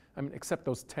 I mean, except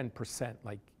those 10%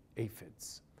 like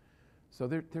aphids. So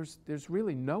there's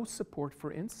really no support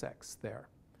for insects there.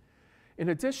 In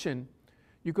addition,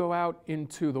 you go out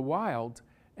into the wild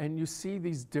and you see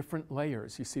these different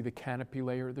layers. You see the canopy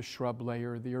layer, the shrub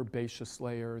layer, the herbaceous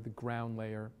layer, the ground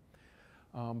layer.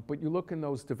 But you look in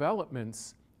those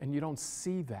developments and you don't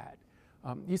see that.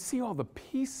 You see all the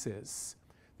pieces.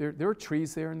 There are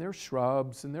trees there, and there are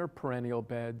shrubs, and there are perennial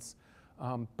beds,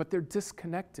 but they're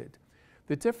disconnected.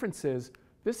 The difference is,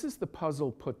 this is the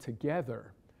puzzle put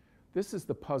together. This is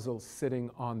the puzzle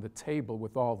sitting on the table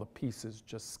with all the pieces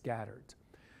just scattered.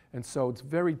 And so it's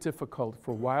very difficult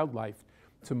for wildlife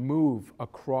to move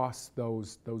across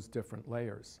those different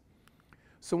layers.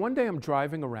 So one day I'm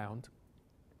driving around,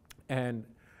 and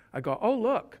I go, oh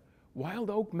look, wild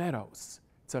oak meadows.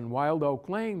 It's on Wild Oak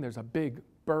Lane. There's a big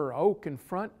bur oak in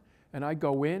front, and I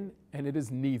go in, and it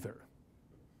is neither.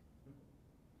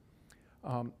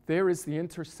 There is the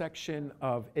intersection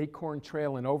of Acorn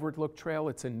Trail and Overlook Trail.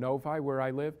 It's in Novi, where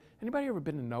I live. Anybody ever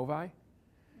been to Novi?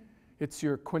 It's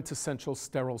your quintessential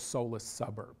sterile soulless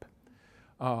suburb.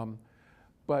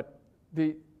 But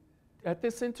at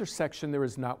this intersection, there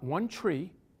is not one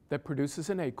tree that produces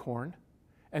an acorn,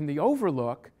 and the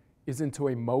overlook is into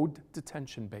a mowed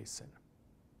detention basin.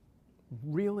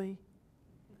 Really?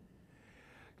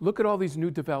 Look at all these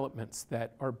new developments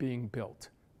that are being built.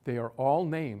 They are all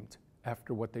named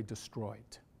after what they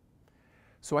destroyed.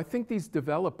 So I think these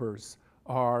developers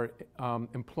are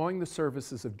employing the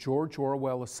services of George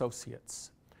Orwell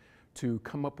Associates to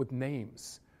come up with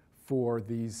names for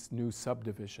these new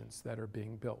subdivisions that are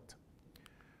being built.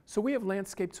 So we have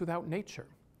landscapes without nature.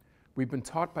 We've been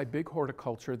taught by big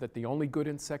horticulture that the only good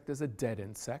insect is a dead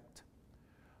insect.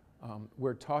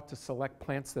 We're taught to select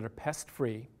plants that are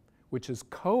pest-free, which is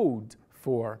code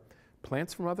for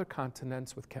plants from other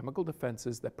continents with chemical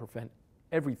defenses that prevent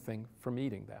everything from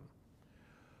eating them.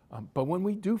 But when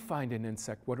we do find an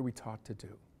insect, what are we taught to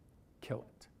do? Kill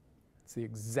it. It's the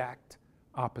exact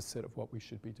opposite of what we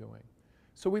should be doing.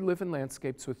 So we live in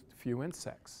landscapes with few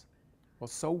insects. Well,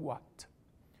 so what?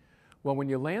 Well, when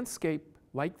you landscape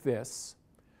like this,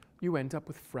 you end up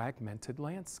with fragmented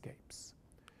landscapes.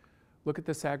 Look at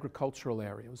this agricultural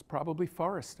area. It was probably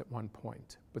forest at one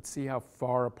point, but see how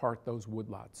far apart those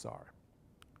woodlots are.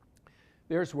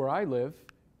 There's where I live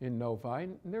in Novi,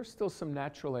 and there's still some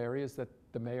natural areas that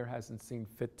the mayor hasn't seen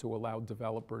fit to allow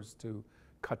developers to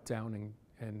cut down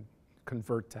and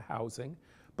convert to housing,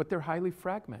 but they're highly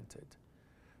fragmented.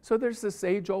 So there's this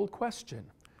age-old question.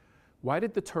 Why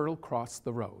did the turtle cross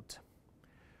the road?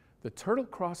 The turtle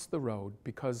crossed the road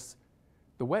because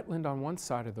the wetland on one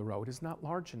side of the road is not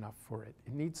large enough for it.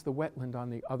 It needs the wetland on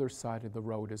the other side of the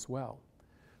road as well.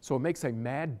 So it makes a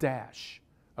mad dash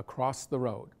across the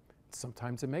road.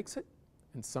 Sometimes it makes it,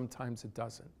 and sometimes it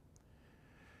doesn't.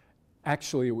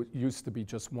 Actually, it used to be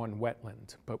just one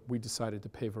wetland, but we decided to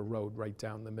pave a road right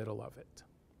down the middle of it.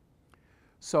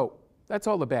 So that's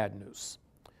all the bad news.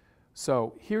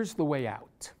 So here's the way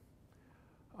out.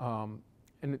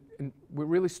 And we're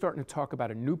really starting to talk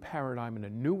about a new paradigm and a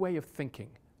new way of thinking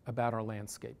about our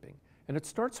landscaping. And it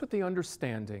starts with the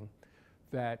understanding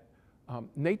that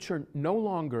nature no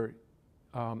longer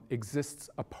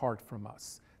exists apart from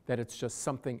us, that it's just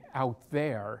something out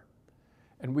there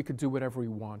and we could do whatever we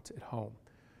want at home.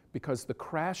 Because the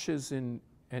crashes and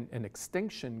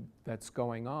extinction that's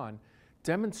going on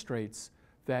demonstrates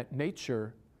that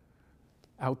nature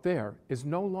out there is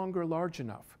no longer large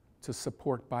enough to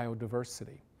support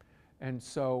biodiversity. And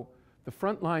so the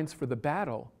front lines for the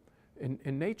battle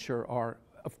in nature are,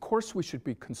 of course we should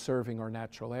be conserving our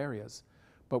natural areas,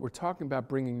 but we're talking about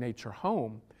bringing nature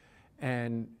home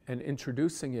and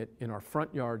introducing it in our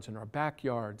front yards and our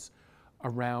backyards,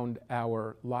 around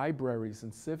our libraries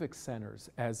and civic centers,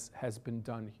 as has been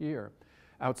done here,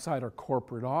 outside our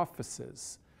corporate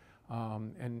offices,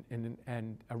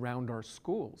 and around our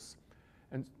schools.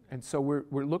 And so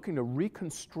we're looking to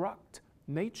reconstruct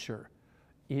nature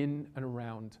in and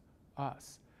around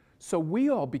us. So we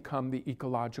all become the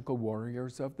ecological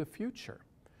warriors of the future.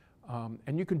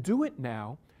 And you can do it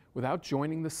now without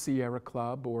joining the Sierra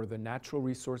Club or the Natural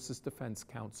Resources Defense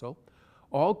Council,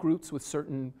 all groups with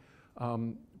certain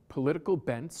political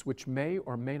bents which may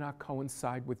or may not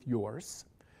coincide with yours.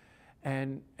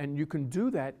 And you can do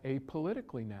that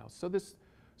apolitically now. So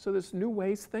there's new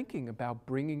ways thinking about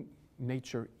bringing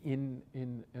nature in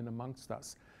amongst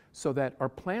us, so that our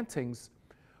plantings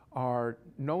are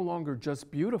no longer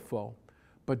just beautiful,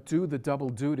 but do the double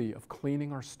duty of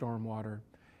cleaning our stormwater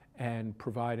and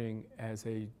providing as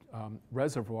a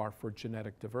reservoir for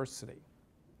genetic diversity.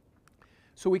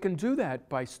 So we can do that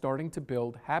by starting to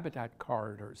build habitat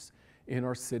corridors in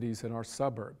our cities and our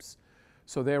suburbs.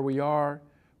 So there we are,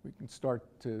 we can start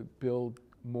to build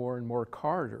more and more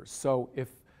corridors. So if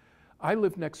I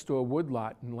live next to a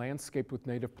woodlot and landscaped with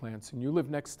native plants, and you live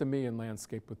next to me and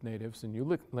landscaped with natives, and you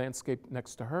live landscaped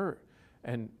next to her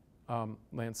and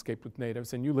landscaped with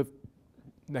natives, and you live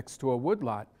next to a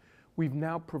woodlot, we've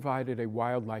now provided a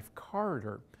wildlife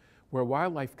corridor where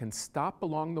wildlife can stop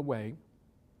along the way,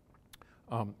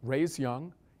 raise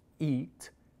young,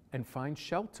 eat, and find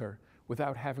shelter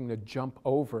without having to jump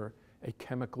over a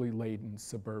chemically laden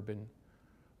suburban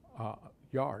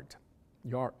yard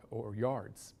or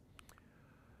yards.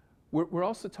 We're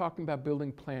also talking about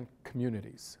building plant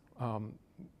communities.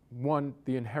 One,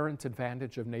 the inherent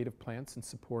advantage of native plants in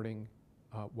supporting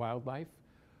wildlife,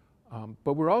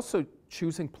 but we're also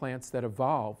choosing plants that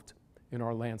evolved in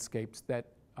our landscapes, that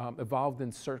evolved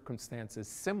in circumstances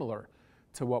similar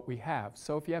to what we have.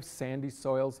 So if you have sandy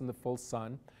soils in the full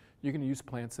sun, you're going to use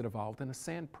plants that evolved in a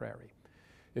sand prairie.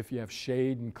 If you have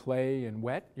shade and clay and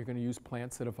wet, you're going to use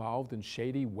plants that evolved in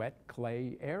shady, wet,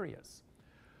 clay areas.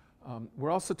 We're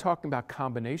also talking about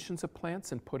combinations of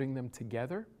plants and putting them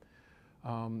together,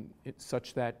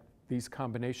 such that these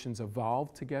combinations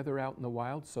evolve together out in the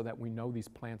wild so that we know these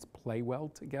plants play well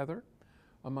together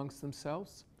amongst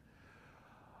themselves.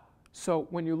 So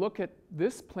when you look at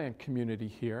this plant community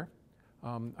here,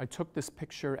 I took this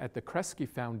picture at the Kresge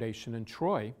Foundation in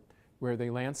Troy, where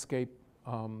they landscape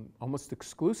almost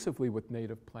exclusively with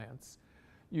native plants.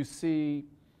 You see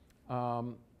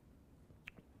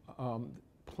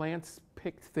plants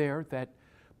picked there that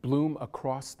bloom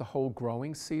across the whole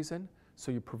growing season.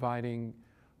 So you're providing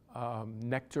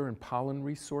nectar and pollen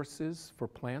resources for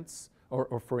plants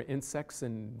or for insects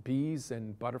and bees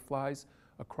and butterflies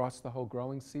across the whole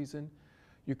growing season.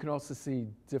 You can also see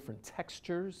different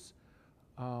textures.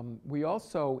 We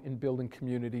also, in building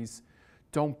communities,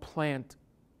 don't plant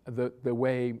the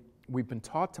way we've been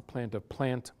taught to plant, of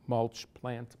plant mulch.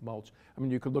 I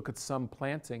mean, you could look at some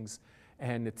plantings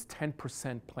and it's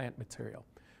 10% plant material.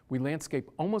 We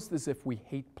landscape almost as if we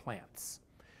hate plants.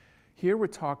 Here we're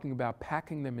talking about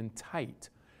packing them in tight,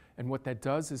 and what that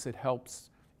does is it helps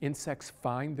insects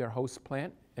find their host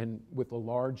plant, and with a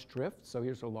large drift. So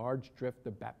here's a large drift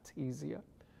of Baptisia,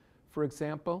 for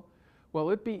example. Well,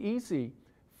 it'd be easy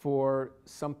for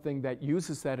something that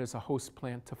uses that as a host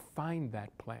plant to find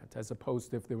that plant, as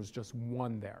opposed to if there was just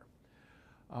one there.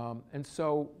 And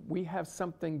so we have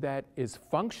something that is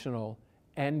functional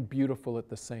and beautiful at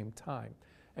the same time.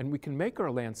 And we can make our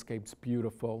landscapes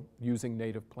beautiful using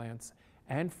native plants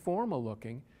and formal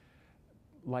looking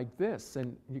like this.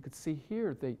 And you could see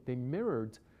here they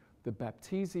mirrored the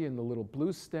baptisia and the little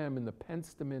blue stem and the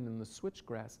penstemon and the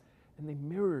switchgrass, and they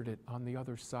mirrored it on the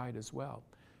other side as well.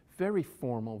 Very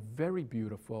formal, very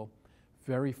beautiful,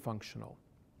 very functional.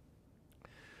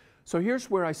 So here's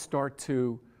where I start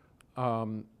to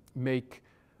make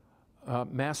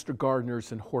master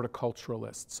gardeners and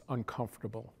horticulturalists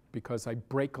uncomfortable, because I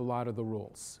break a lot of the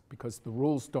rules, because the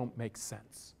rules don't make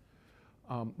sense.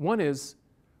 One is,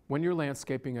 when you're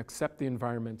landscaping, accept the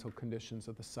environmental conditions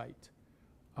of the site.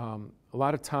 A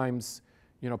lot of times,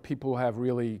 you know, people have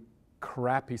really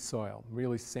crappy soil,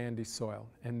 really sandy soil,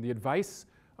 and the advice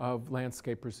of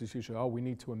landscapers is usually, oh, we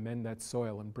need to amend that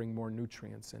soil and bring more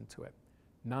nutrients into it.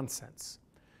 Nonsense.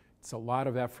 It's a lot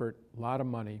of effort, a lot of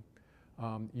money.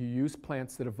 You use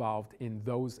plants that evolved in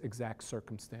those exact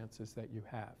circumstances that you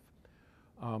have.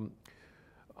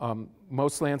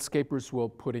 Most landscapers will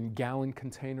put in gallon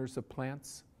containers of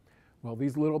plants. Well,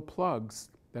 these little plugs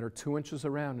that are 2 inches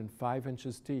around and 5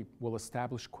 inches deep will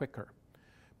establish quicker,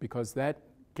 because that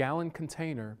gallon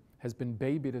container has been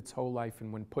babied its whole life,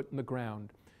 and when put in the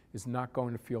ground is not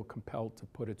going to feel compelled to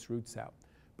put its roots out.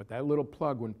 But that little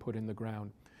plug, when put in the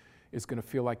ground, is going to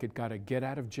feel like it got a get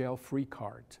out of jail free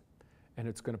card, and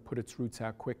it's going to put its roots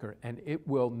out quicker, and it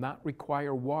will not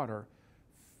require water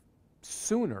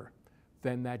sooner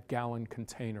than that gallon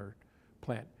container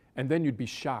plant. And then you'd be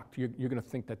shocked. You're going to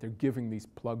think that they're giving these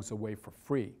plugs away for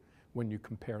free when you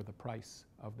compare the price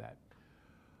of that.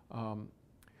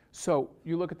 So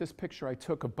you look at this picture. I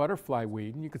took a butterfly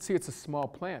weed, and you can see it's a small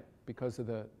plant because of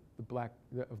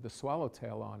the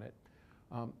swallowtail on it.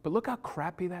 But look how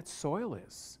crappy that soil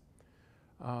is.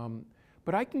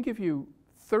 But I can give you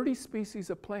 30 species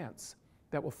of plants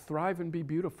that will thrive and be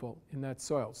beautiful in that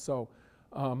soil. So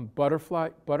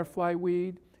butterfly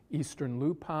weed, eastern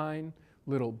lupine,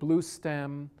 little blue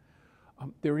stem.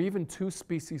 There are even 2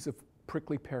 species of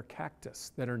prickly pear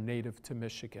cactus that are native to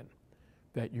Michigan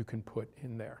that you can put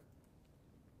in there.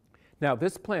 Now,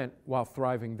 this plant, while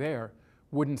thriving there,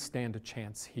 wouldn't stand a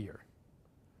chance here,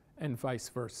 and vice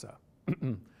versa.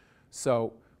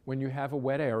 So when you have a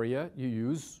wet area, you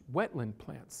use wetland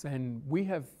plants. And we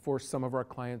have, for some of our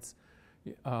clients,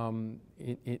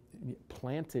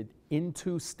 planted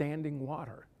into standing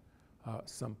water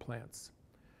some plants.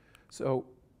 So,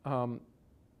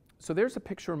 so there's a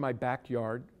picture of my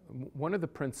backyard. One of the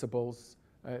principles,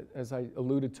 as I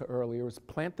alluded to earlier, is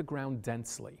plant the ground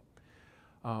densely.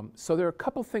 So there are a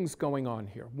couple things going on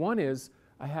here. One is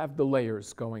I have the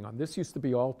layers going on. This used to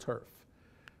be all turf.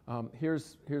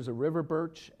 Here's a river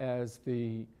birch as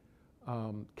the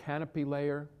canopy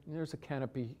layer. And there's a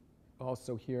canopy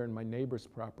also here in my neighbor's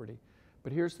property.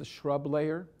 But here's the shrub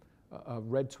layer,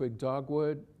 red twig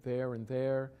dogwood there and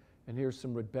there. And here's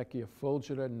some Rudbeckia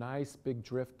fulgida, nice big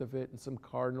drift of it, and some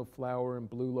cardinal flower and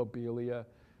blue lobelia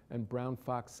and brown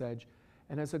fox sedge.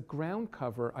 And as a ground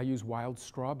cover, I use wild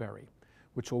strawberry,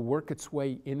 which will work its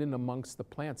way in and amongst the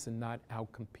plants and not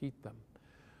outcompete them.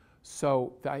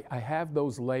 So I have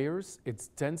those layers. It's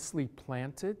densely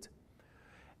planted,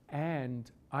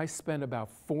 and I spend about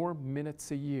 4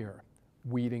 minutes a year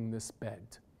weeding this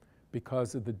bed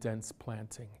because of the dense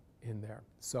planting in there.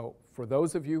 So for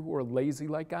those of you who are lazy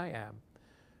like I am,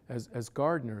 as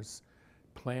gardeners,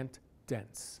 plant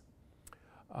dense.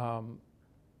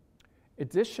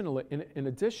 Additionally, in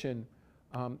addition,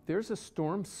 there's a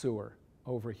storm sewer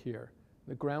over here.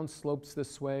 The ground slopes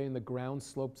this way and the ground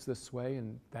slopes this way,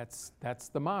 and that's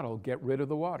the model. Get rid of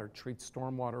the water, treat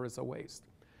stormwater as a waste.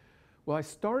 Well, I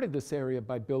started this area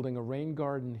by building a rain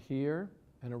garden here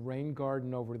and a rain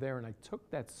garden over there, and I took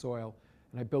that soil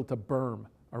and I built a berm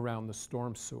around the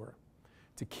storm sewer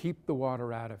to keep the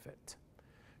water out of it,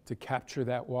 to capture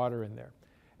that water in there.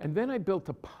 And then I built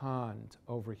a pond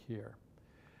over here.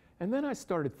 And then I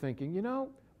started thinking, you know,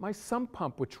 my sump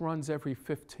pump, which runs every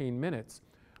 15 minutes,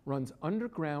 runs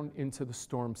underground into the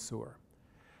storm sewer.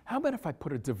 How about if I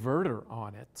put a diverter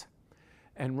on it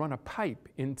and run a pipe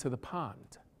into the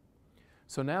pond?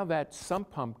 So now that sump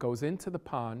pump goes into the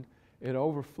pond, it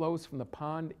overflows from the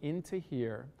pond into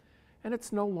here, and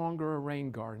it's no longer a rain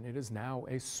garden. It is now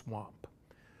a swamp.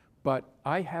 But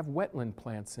I have wetland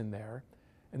plants in there,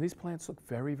 and these plants look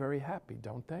very, very happy,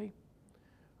 don't they?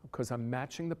 Because I'm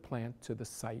matching the plant to the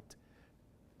site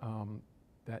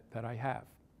that I have.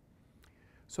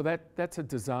 So that's a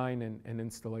design and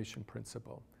installation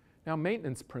principle. Now,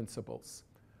 maintenance principles.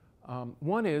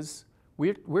 One is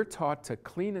we're taught to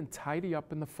clean and tidy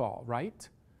up in the fall, right?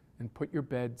 And put your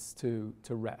beds to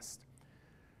rest.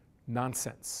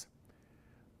 Nonsense.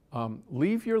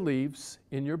 Leave your leaves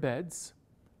in your beds,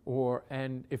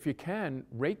 And if you can,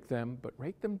 rake them, but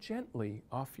rake them gently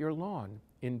off your lawn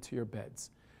into your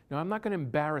beds. Now, I'm not going to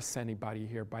embarrass anybody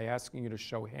here by asking you to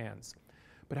show hands,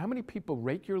 but how many people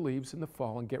rake your leaves in the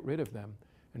fall and get rid of them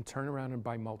and turn around and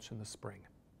buy mulch in the spring?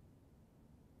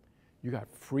 You got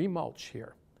free mulch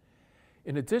here.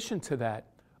 In addition to that,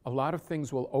 a lot of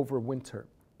things will overwinter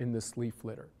in this leaf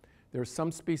litter. There are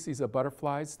some species of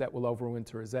butterflies that will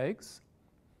overwinter as eggs,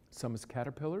 some as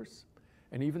caterpillars,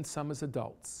 and even some as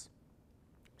adults.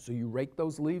 So you rake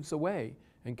those leaves away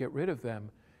and get rid of them,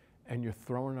 and you're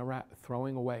throwing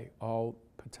away all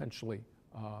potentially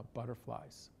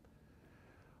butterflies.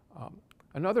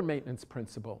 Another maintenance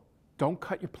principle, don't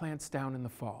cut your plants down in the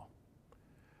fall.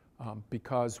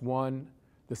 Because one,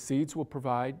 the seeds will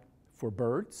provide for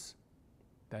birds.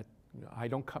 That, I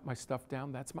don't cut my stuff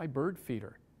down, that's my bird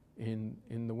feeder in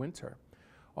the winter.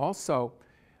 Also,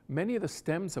 many of the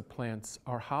stems of plants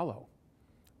are hollow,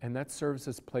 and that serves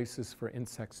as places for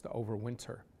insects to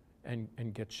overwinter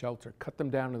and get shelter. Cut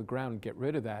them down to the ground and get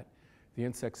rid of that. The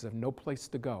insects have no place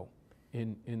to go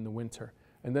in the winter.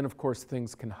 And then, of course,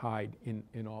 things can hide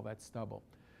in all that stubble.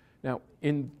 Now,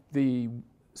 in the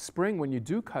spring, when you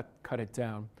do cut it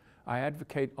down, I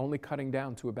advocate only cutting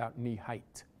down to about knee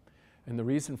height. And the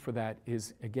reason for that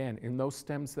is, again, in those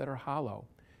stems that are hollow,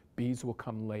 bees will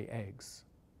come lay eggs.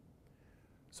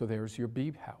 So there's your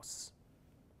bee house.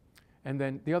 And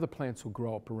then the other plants will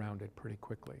grow up around it pretty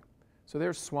quickly. So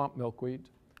there's swamp milkweed.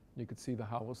 You can see the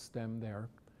hollow stem there.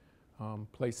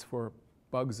 Place for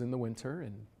bugs in the winter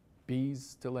and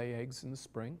bees to lay eggs in the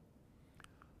spring.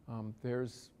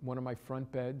 There's one of my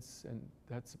front beds, and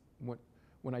that's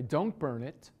when I don't burn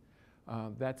it,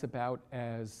 that's about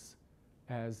as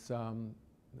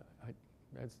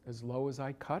low as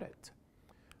I cut it.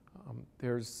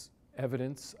 There's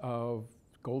evidence of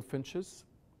goldfinches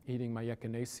eating my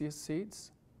echinacea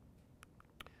seeds.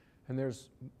 And there's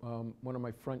one of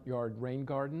my front yard rain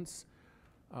gardens.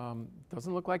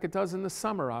 Doesn't look like it does in the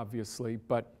summer, obviously,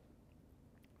 but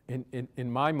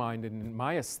in my mind and in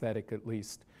my aesthetic at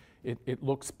least, it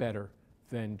looks better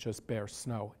than just bare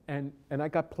snow. And I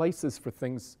got places for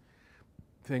things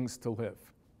to live.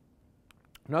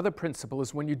 Another principle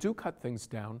is when you do cut things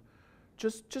down,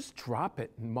 just drop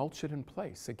it and mulch it in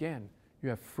place. Again, you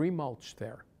have free mulch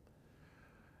there.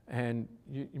 And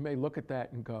you may look at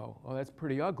that and go, oh, that's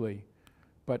pretty ugly,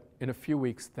 but in a few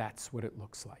weeks, that's what it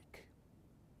looks like.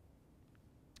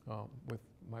 With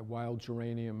my wild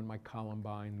geranium and my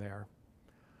columbine there.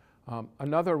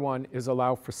 Another one is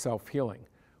allow for self-healing.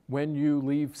 When you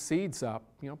leave seeds up,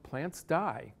 plants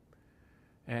die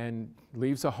and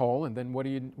leaves a hole, and then what do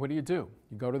you do?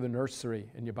 You go to the nursery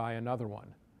and you buy another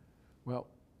one. Well,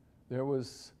 there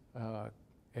was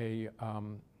a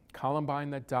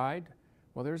columbine that died.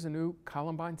 Well, there's a new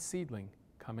columbine seedling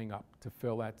coming up to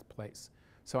fill that place.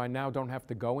 So I now don't have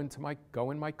to go in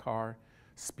my car,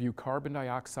 spew carbon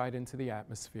dioxide into the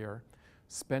atmosphere,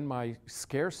 spend my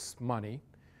scarce money.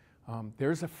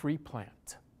 There's a free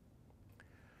plant.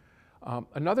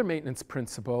 Another maintenance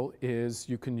principle is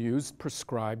you can use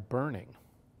prescribed burning.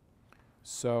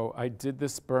 So I did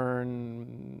this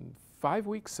burn 5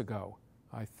 weeks ago,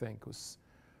 I think. It was,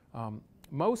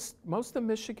 most of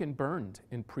Michigan burned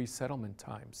in pre-settlement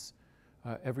times,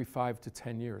 every 5 to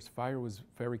 10 years. Fire was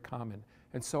very common.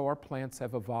 And so our plants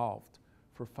have evolved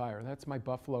for fire. That's my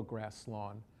buffalo grass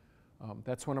lawn.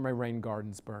 That's one of my rain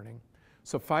gardens burning.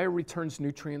 So fire returns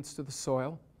nutrients to the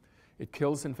soil. It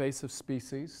kills invasive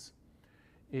species.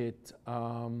 It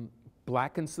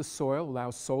blackens the soil,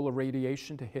 allows solar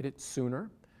radiation to hit it sooner,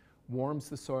 warms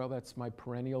the soil. That's my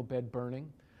perennial bed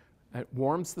burning. It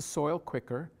warms the soil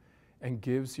quicker and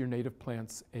gives your native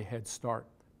plants a head start,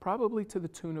 probably to the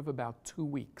tune of about 2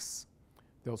 weeks.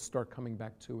 They'll start coming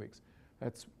back 2 weeks.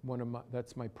 That's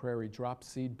my prairie drop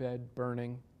seed bed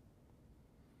burning.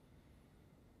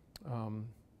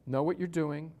 Know what you're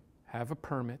doing, have a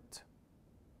permit.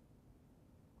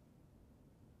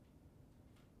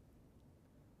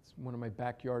 It's one of my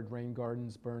backyard rain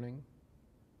gardens burning.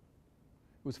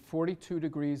 It was 42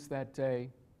 degrees that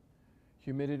day.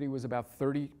 Humidity was about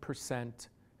 30%,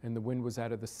 and the wind was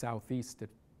out of the southeast at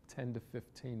 10 to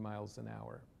 15 miles an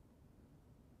hour.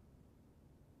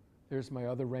 There's my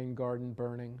other rain garden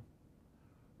burning.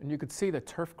 And you could see that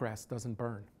turf grass doesn't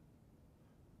burn.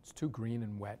 It's too green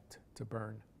and wet to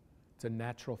burn. It's a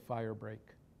natural fire break.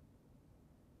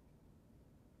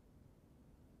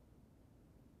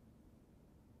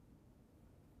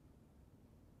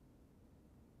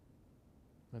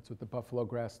 That's what the buffalo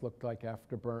grass looked like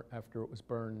after it was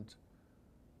burned.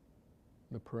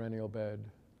 The perennial bed,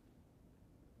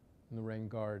 in the rain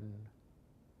garden.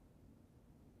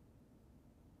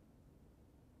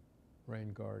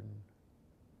 rain garden,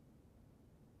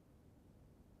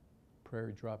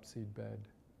 prairie dropseed bed,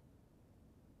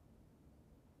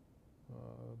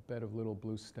 bed of little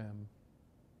blue stem.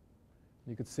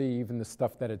 You could see even the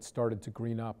stuff that had started to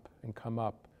green up and come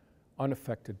up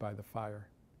unaffected by the fire.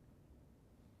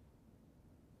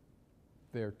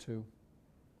 There too.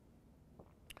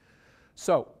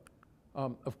 So,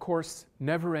 of course,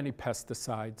 never any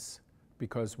pesticides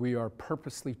because we are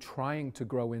purposely trying to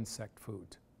grow insect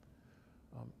food.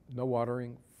 No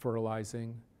watering,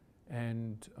 fertilizing,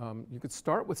 and you could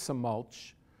start with some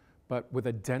mulch, but with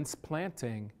a dense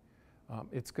planting,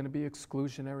 it's going to be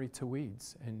exclusionary to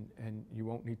weeds, and you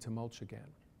won't need to mulch again.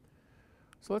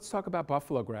 So let's talk about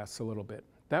buffalo grass a little bit.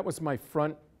 That was my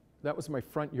front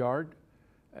yard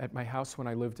at my house when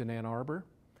I lived in Ann Arbor.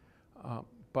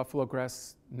 Buffalo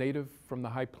grass, native from the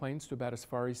high plains to about as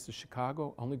far east as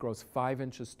Chicago, only grows 5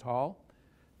 inches tall.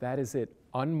 That is it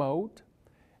unmowed,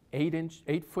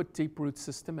 8-foot deep root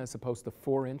system as opposed to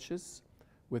 4 inches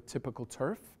with typical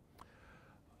turf.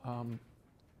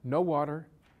 No water,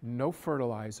 no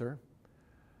fertilizer,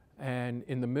 and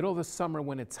in the middle of the summer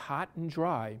when it's hot and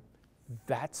dry,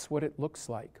 that's what it looks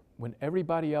like. When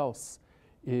everybody else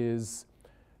is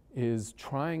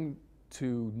trying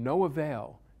to no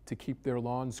avail to keep their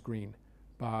lawns green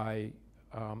by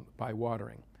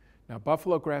watering. Now,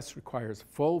 buffalo grass requires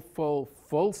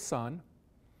full sun,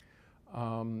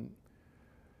 and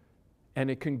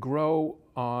it can grow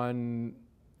on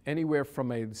anywhere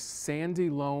from a sandy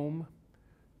loam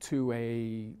to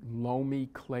a loamy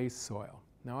clay soil.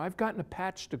 Now, I've gotten a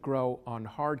patch to grow on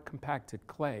hard compacted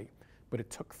clay, but it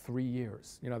took 3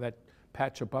 years. You know that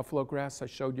patch of buffalo grass I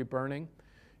showed you burning?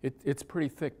 It's pretty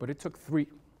thick, but it took 3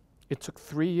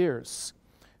 years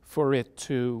for it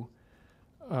to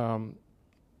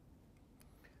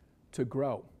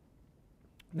grow.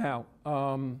 Now,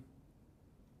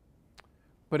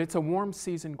 but it's a warm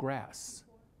season grass.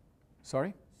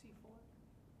 Sorry?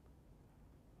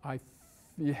 C4?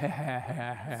 Yeah.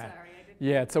 Sorry, I didn't.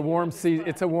 Yeah, it's a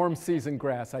warm season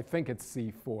grass. I think it's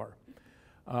C4.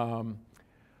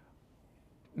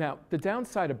 Now, the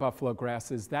downside of buffalo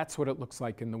grass is that's what it looks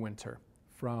like in the winter,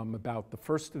 from about the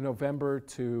 1st of November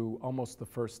to almost the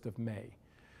 1st of May.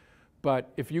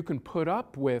 But if you can put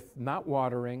up with not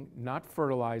watering, not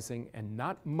fertilizing, and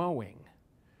not mowing,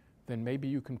 then maybe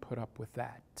you can put up with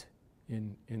that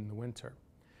in the winter.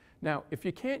 Now, if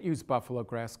you can't use buffalo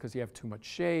grass because you have too much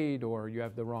shade or you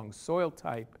have the wrong soil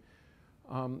type,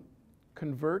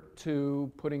 convert to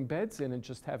putting beds in and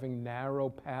just having narrow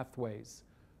pathways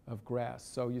of grass.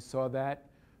 So you saw that.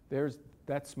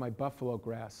 That's my buffalo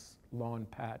grass lawn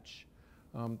patch.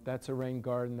 That's a rain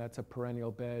garden, that's a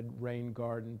perennial bed, rain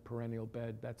garden, perennial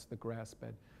bed, that's the grass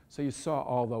bed. So you saw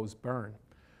all those burn.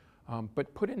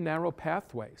 But put in narrow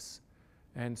pathways.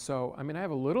 And so, I mean, I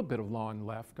have a little bit of lawn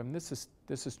left. I mean, this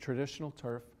is traditional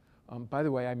turf. By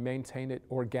the way, I maintain it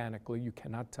organically. You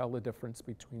cannot tell the difference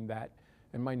between that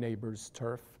and my neighbor's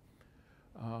turf.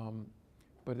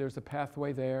 But there's a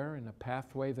pathway there and a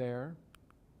pathway there.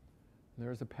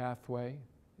 There's a pathway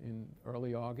in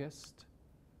early August.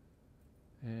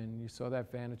 And you saw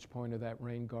that vantage point of that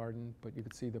rain garden, but you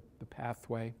could see the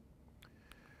pathway.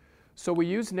 So we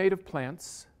use native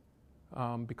plants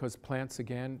because plants,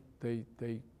 again,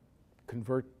 they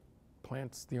convert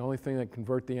plants. The only thing that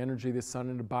convert the energy of the sun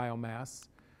into biomass.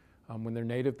 When they're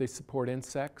native, they support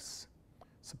insects,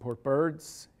 support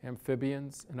birds,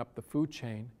 amphibians, and up the food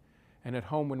chain. And at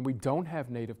home, when we don't have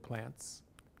native plants,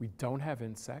 we don't have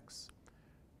insects,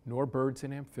 nor birds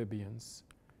and amphibians,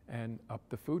 and up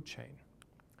the food chain.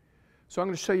 So I'm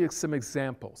going to show you some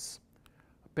examples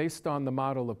based on the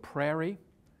model of prairie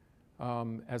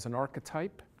as an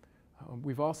archetype.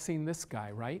 We've all seen this guy,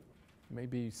 right?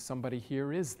 Maybe somebody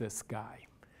here is this guy.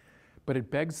 But it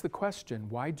begs the question,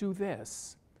 why do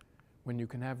this when you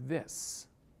can have this,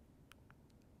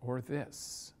 or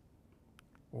this,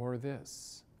 or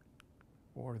this,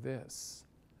 or this,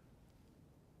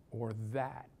 or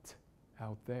that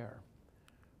out there?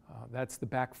 That's the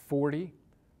back 40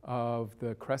 of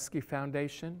the Kresge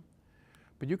Foundation.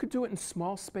 But you could do it in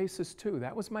small spaces too.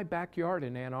 That was my backyard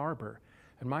in Ann Arbor.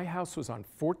 And my house was on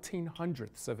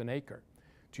 14/100ths of an acre.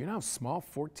 Do you know how small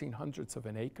 14/100ths of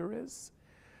an acre is?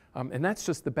 And that's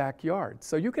just the backyard.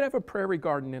 So you could have a prairie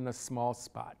garden in a small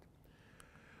spot.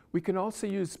 We can also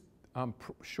use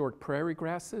short prairie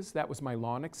grasses. That was my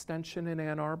lawn extension in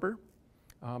Ann Arbor.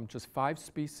 Just 5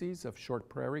 species of short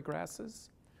prairie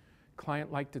grasses.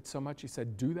 Client liked it so much he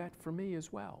said, do that for me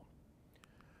as well.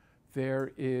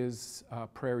 There is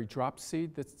prairie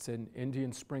dropseed that's in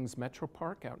Indian Springs Metro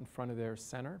Park out in front of their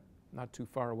center, not too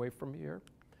far away from here.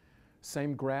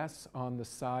 Same grass on the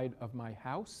side of my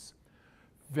house.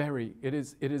 It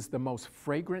is the most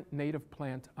fragrant native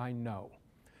plant I know.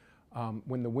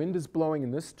 When the wind is blowing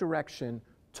in this direction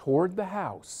toward the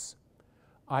house,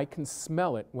 I can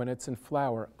smell it when it's in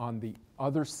flower on the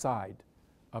other side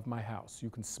of my house. You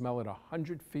can smell it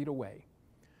 100 feet away.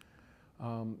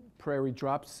 Prairie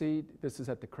dropseed, this is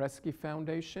at the Kresge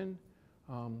Foundation.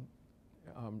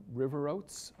 River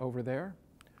oats over there.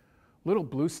 Little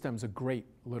blue stem's a great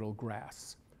little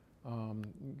grass. You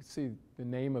can see the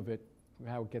name of it,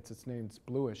 how it gets its name, it's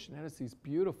bluish. And it has these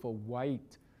beautiful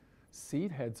white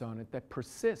seed heads on it that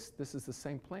persist. This is the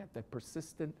same plant that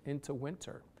persisted into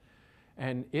winter.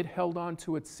 And it held on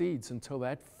to its seeds until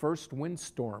that first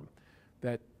windstorm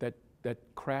that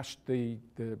crashed the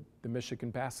Michigan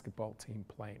basketball team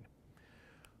plane.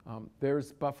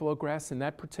 There's buffalo grass. In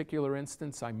that particular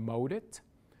instance, I mowed it.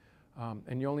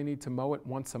 And you only need to mow it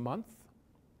once a month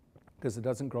because it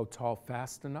doesn't grow tall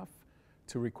fast enough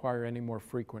to require any more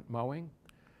frequent mowing.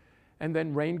 And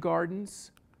then rain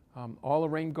gardens. All a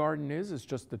rain garden is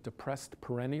just a depressed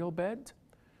perennial bed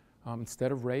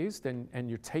instead of raised. And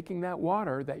you're taking that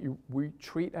water that we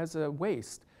treat as a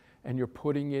waste and you're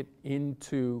putting it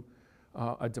into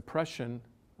a depression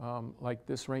like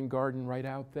this rain garden right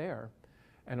out there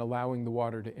and allowing the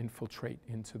water to infiltrate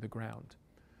into the ground.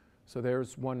 So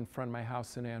there's one in front of my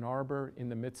house in Ann Arbor in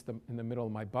the middle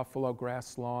of my buffalo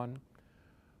grass lawn.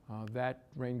 That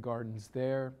rain garden's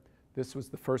there. This was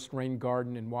the first rain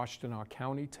garden in Washtenaw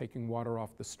County, taking water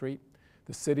off the street.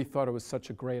 The city thought it was such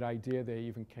a great idea, they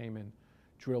even came and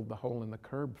drilled the hole in the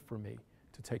curb for me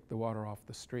to take the water off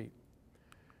the street.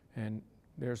 And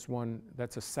there's one,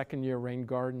 that's a second-year rain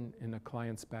garden in a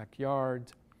client's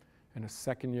backyard, and a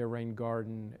second-year rain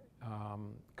garden,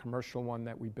 commercial one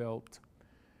that we built.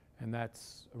 And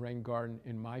that's a rain garden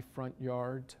in my front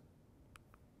yard.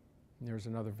 And there's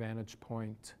another vantage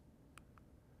point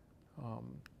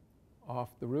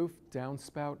off the roof,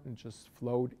 downspout, and just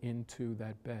flowed into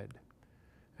that bed.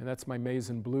 And that's my maize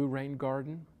and blue rain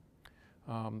garden.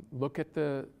 Look at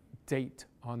the date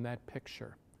on that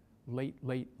picture, late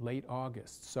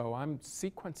August. So I'm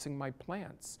sequencing my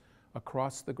plants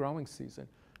across the growing season.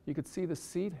 You could see the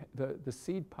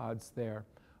seed pods there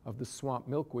of the swamp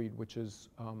milkweed, which is,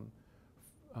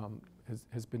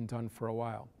 has been done for a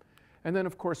while. And then,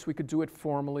 of course, we could do it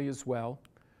formally as well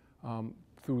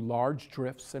through large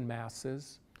drifts and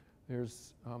masses.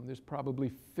 There's probably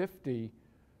 50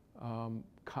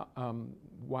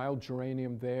 wild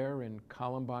geranium there and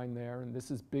columbine there. And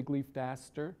this is big-leafed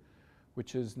aster,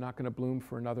 which is not going to bloom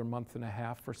for another month and a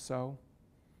half or so.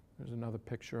 There's another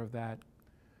picture of that.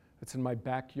 It's in my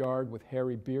backyard with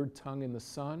hairy beard tongue in the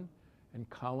sun and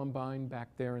columbine back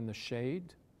there in the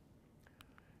shade.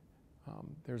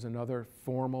 There's another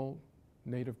formal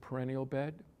native perennial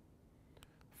bed.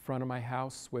 Front of my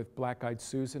house with black-eyed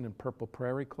Susan and purple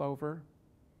prairie clover.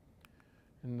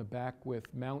 In the back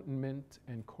with mountain mint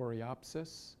and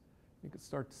coreopsis. You can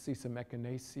start to see some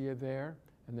echinacea there.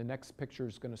 And the next picture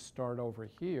is going to start over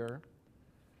here.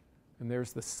 And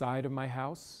there's the side of my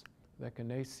house, with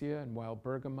echinacea and wild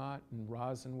bergamot and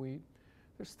rosinweed.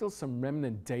 There's still some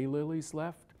remnant daylilies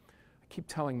left. I keep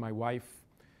telling my wife,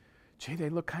 gee, they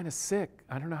look kind of sick.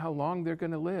 I don't know how long they're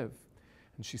going to live.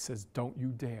 And she says, don't you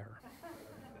dare.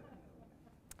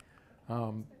 The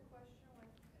question was,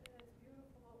 it's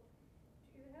beautiful.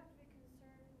 Do you have to be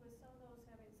concerned with some of those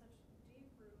having such deep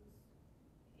roots,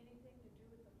 anything to do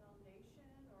with the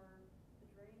foundation or the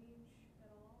drainage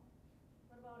at all?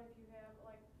 What about if you have,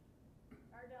 like,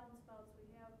 our downspouts,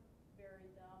 we have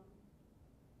buried them.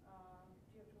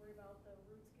 Do you have to worry about the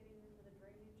roots getting into the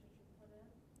drainage that you put in?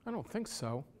 I don't think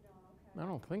so. You don't, okay.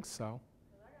 I don't think so.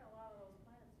 Because I got a lot of those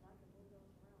plants and I can move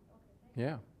those around. Okay, thank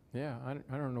you. Yeah,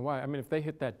 I don't know why. I mean, if they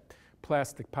hit that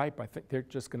plastic pipe, I think they're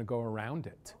just going to go around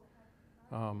it.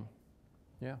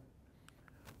 Yeah.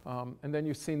 And then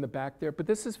you've seen the back there, but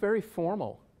this is very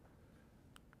formal.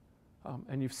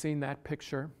 And you've seen that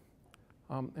picture.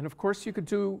 And of course, you could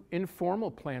do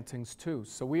informal plantings too.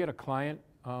 So we had a client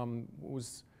who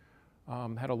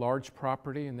had a large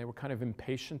property, and they were kind of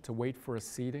impatient to wait for a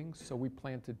seeding. So we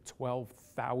planted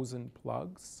 12,000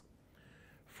 plugs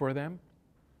for them.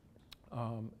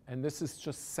 And this is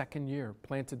just second year.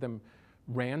 Planted them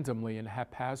randomly and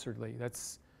haphazardly.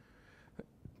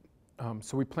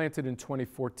 So we planted in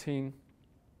 2014.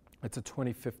 It's a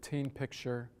 2015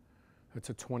 picture. It's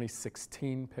a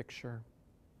 2016 picture.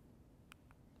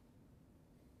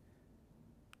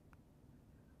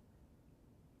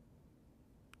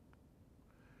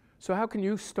 So how can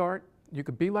you start? You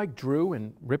could be like Drew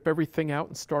and rip everything out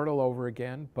and start all over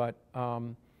again, but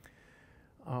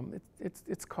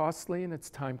It's costly and it's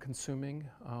time consuming,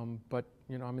 but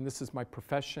you know, I mean, this is my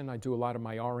profession. I do a lot of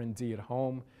my R&D at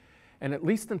home, and at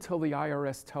least until the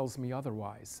IRS tells me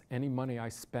otherwise, any money I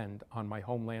spend on my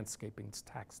home landscaping is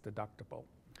tax deductible.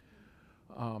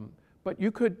 But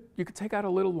you could take out a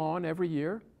little lawn every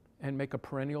year and make a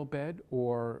perennial bed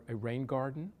or a rain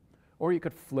garden, or you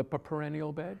could flip a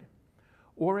perennial bed,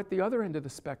 or at the other end of the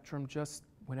spectrum, just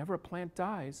whenever a plant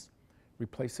dies,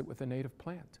 replace it with a native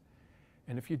plant.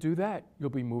 And if you do that, you'll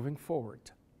be moving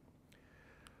forward.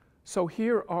 So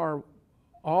here are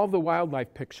all the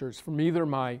wildlife pictures from either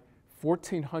my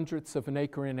 1/1400ths of an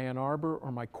acre in Ann Arbor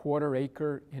or my 1/4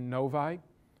 acre in Novi.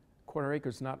 1/4 acre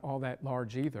is not all that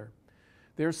large either.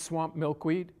 There's swamp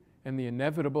milkweed and the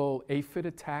inevitable aphid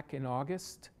attack in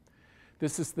August.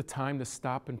 This is the time to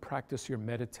stop and practice your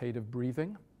meditative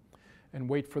breathing and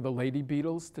wait for the lady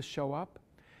beetles to show up.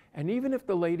 And even if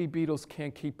the lady beetles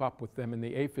can't keep up with them and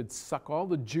the aphids suck all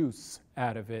the juice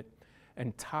out of it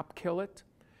and top kill it,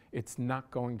 it's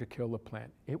not going to kill the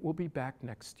plant. It will be back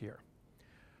next year.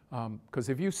 Because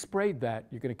if you sprayed that,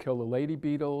 you're going to kill the lady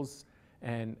beetles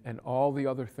and all the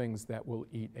other things that will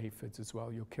eat aphids as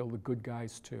well. You'll kill the good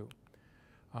guys too.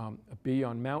 A bee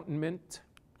on mountain mint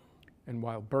and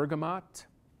wild bergamot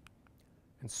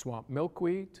and swamp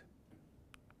milkweed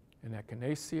and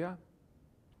echinacea.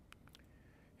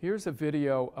 Here's a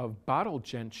video of bottle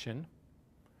gentian.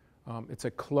 It's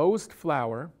a closed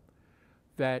flower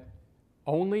that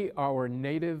only our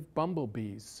native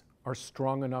bumblebees are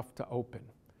strong enough to open.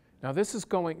 Now this is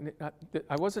going,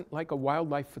 I wasn't like a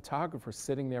wildlife photographer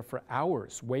sitting there for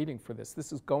hours waiting for this.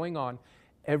 This is going on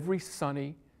every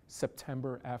sunny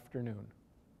September afternoon.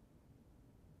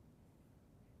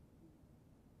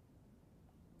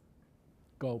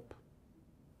 Gulp.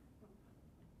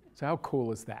 So how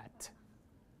cool is that?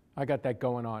 I got that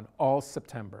going on all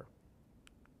September.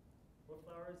 What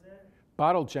flower is that?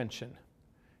 Bottle gentian,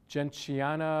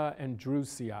 Gentiana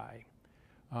andrewsii,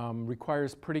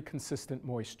 requires pretty consistent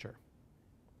moisture.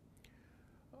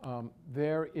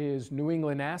 There is New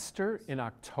England aster in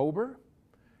October,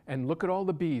 and look at all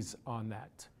the bees on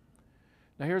that.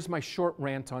 Now here's my short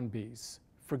rant on bees.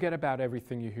 Forget about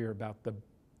everything you hear about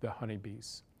the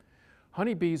honeybees.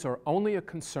 Honeybees are only a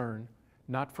concern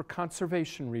not for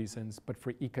conservation reasons, but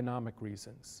for economic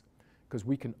reasons, because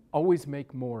we can always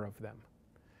make more of them.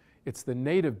 It's the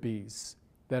native bees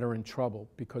that are in trouble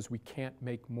because we can't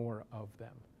make more of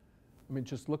them. I mean,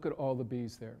 just look at all the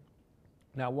bees there.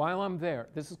 Now, while I'm there,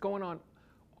 this is going on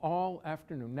all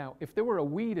afternoon. Now, if there were a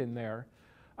weed in there,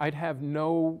 I'd have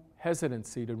no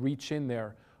hesitancy to reach in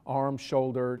there, arm,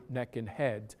 shoulder, neck, and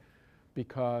head,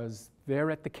 because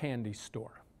they're at the candy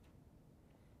store.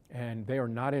 And they are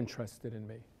not interested in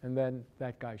me. And then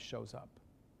that guy shows up.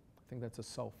 I think that's a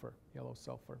sulfur, yellow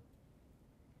sulfur.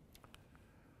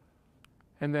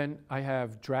 And then I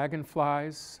have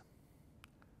dragonflies.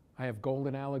 I have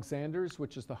golden alexanders,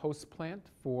 which is the host plant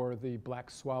for the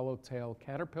black swallowtail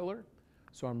caterpillar.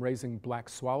 So I'm raising black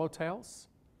swallowtails.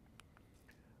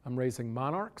 I'm raising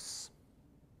monarchs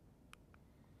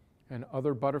and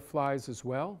other butterflies as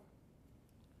well.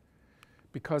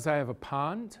 Because I have a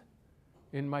pond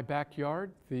in my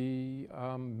backyard, the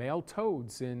male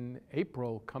toads in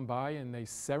April come by and they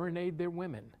serenade their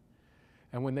women.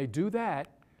 And when they do that,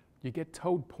 you get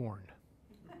toad porn.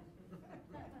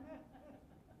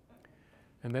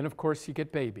 And then, of course, you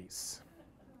get babies.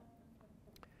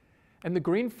 And the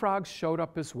green frogs showed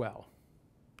up as well.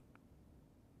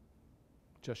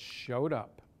 Just showed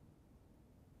up.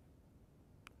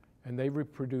 And they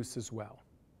reproduce as well.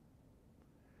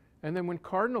 And then when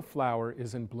cardinal flower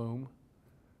is in bloom,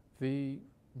 the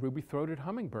ruby-throated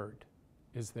hummingbird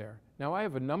is there. Now I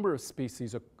have a number of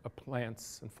species of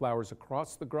plants and flowers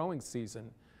across the growing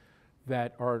season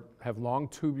that have long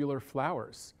tubular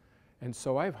flowers. And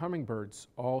so I have hummingbirds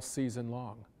all season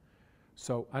long.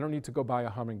 So I don't need to go buy a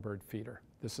hummingbird feeder.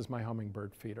 This is my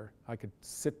hummingbird feeder. I could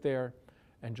sit there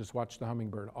and just watch the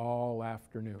hummingbird all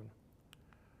afternoon.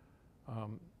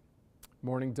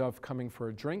 Mourning dove coming for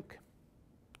a drink.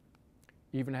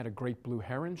 Even had a great blue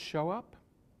heron show up.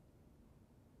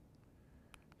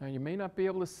 Now you may not be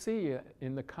able to see it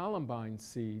in the columbine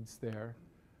seeds there,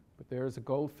 but there's a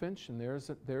goldfinch, and there's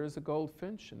a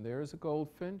goldfinch, and there's a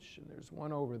goldfinch, and there's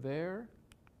one over there.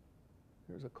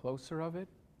 There's a closer of it,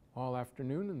 all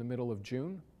afternoon in the middle of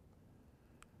June.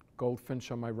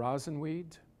 Goldfinch on my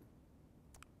rosinweed.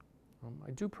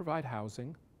 I do provide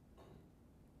housing.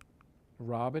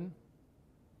 Robin.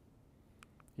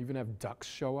 Even have ducks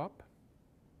show up.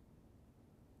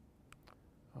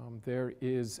 There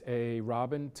is a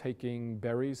robin taking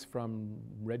berries from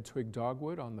red twig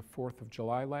dogwood on the 4th of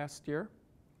July last year.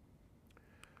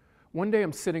 One day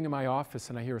I'm sitting in my office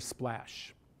and I hear a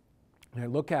splash. And I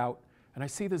look out and I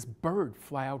see this bird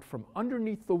fly out from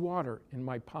underneath the water in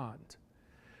my pond.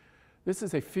 This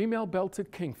is a female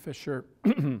belted kingfisher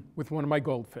with one of my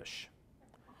goldfish.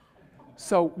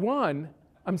 So one,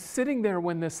 I'm sitting there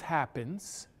when this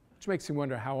happens, which makes me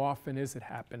wonder how often is it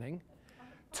happening.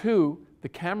 Two, the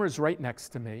camera's right next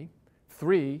to me.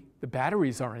 Three, the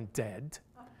batteries aren't dead.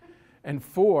 And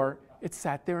four, it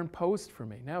sat there and posed for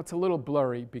me. Now it's a little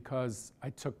blurry because I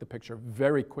took the picture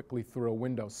very quickly through a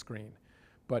window screen,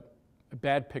 but a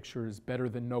bad picture is better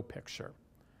than no picture.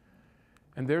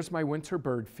 And there's my winter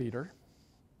bird feeder.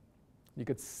 You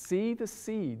could see the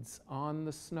seeds on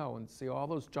the snow and see all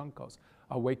those juncos.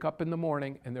 I'll wake up in the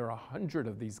morning and there are 100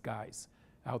 of these guys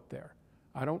out there.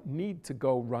 I don't need to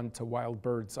go run to Wild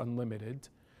Birds Unlimited,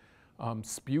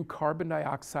 spew carbon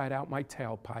dioxide out my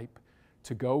tailpipe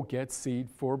to go get seed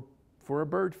for a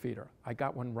bird feeder. I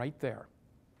got one right there.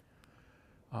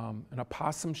 An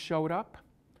opossum showed up.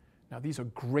 Now these are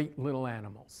great little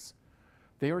animals.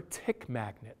 They are tick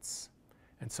magnets.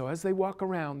 And so as they walk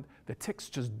around, the ticks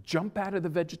just jump out of the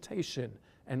vegetation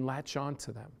and latch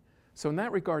onto them. So in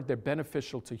that regard, they're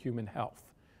beneficial to human health.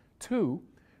 Two,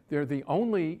 they're the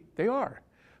only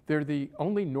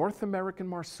North American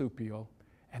marsupial,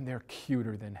 and they're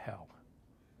cuter than hell.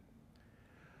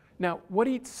 Now, what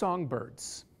eats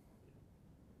songbirds?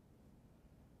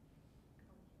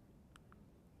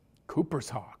 Cooper's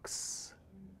hawks.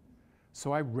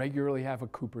 So I regularly have a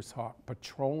Cooper's hawk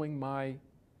patrolling my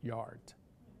yard.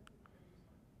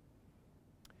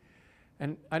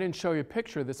 And I didn't show you a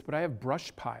picture of this, but I have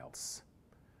brush piles.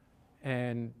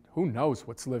 And who knows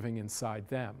what's living inside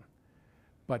them.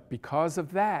 But because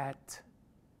of that,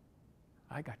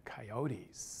 I got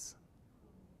coyotes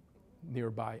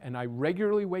nearby. And I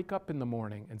regularly wake up in the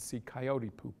morning and see coyote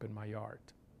poop in my yard.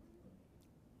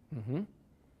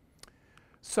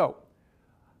 So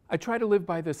I try to live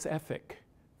by this ethic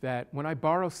that when I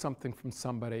borrow something from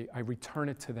somebody, I return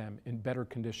it to them in better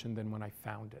condition than when I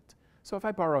found it. So if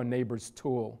I borrow a neighbor's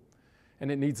tool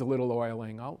and it needs a little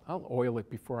oiling, I'll oil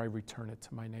it before I return it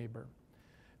to my neighbor.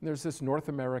 And there's this North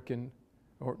American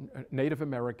or Native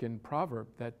American proverb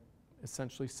that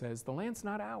essentially says, the land's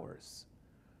not ours.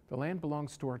 The land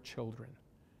belongs to our children,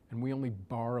 and we only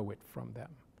borrow it from them.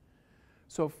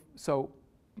 So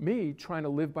me trying to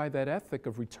live by that ethic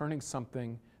of returning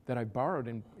something that I borrowed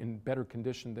in better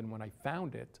condition than when I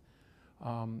found it,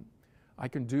 I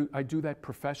do that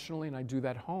professionally and I do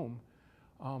that home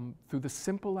through the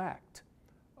simple act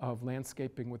of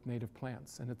landscaping with native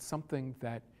plants. And it's something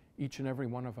that each and every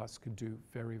one of us could do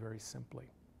very, very simply.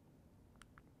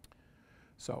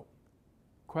 So,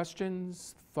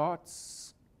 questions,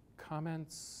 thoughts,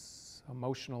 comments,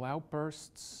 emotional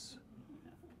outbursts?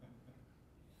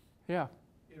 Yeah.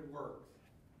 It works.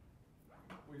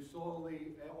 We've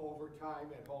slowly, over time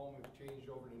at home, have changed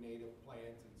over to native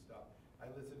plants and stuff. I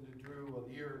listened to Drew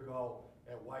a year ago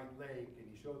at White Lake, and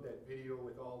he showed that video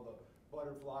with all the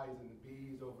butterflies and the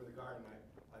bees over the garden.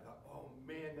 I thought, oh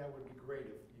man, that would be great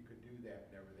if you could do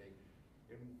that and everything.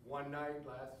 And one night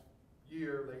last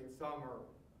year, late summer,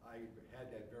 I had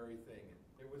that very thing.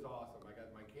 It was awesome. I got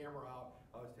my camera out,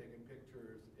 I was taking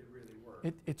pictures, it really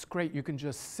worked. It's great. You can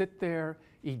just sit there,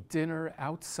 eat dinner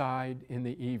outside in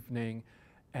the evening,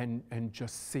 and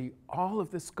just see all of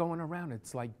this going around.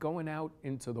 It's like going out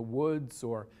into the woods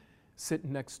or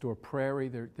sitting next to a prairie.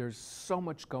 There's so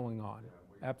much going on.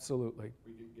 Yeah, absolutely.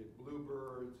 We could get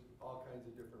bluebirds, all kinds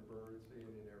of different birds in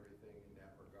and everything in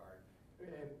that regard.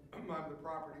 And I'm the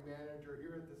property manager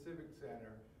here at the Civic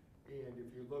Center, and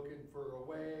if you're looking for a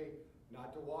way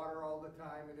not to water all the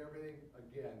time and everything,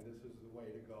 again, this is the way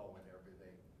to go and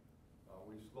everything.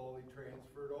 We've slowly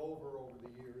transferred over the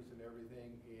years and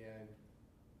everything, and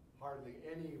hardly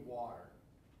any water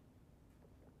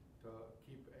to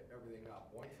keep everything up.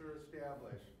 Once they're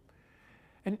established,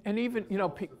 and even, you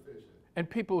know, and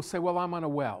people will say, well, I'm on a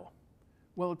well.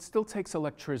 Well, it still takes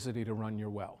electricity to run your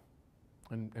well.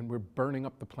 And we're burning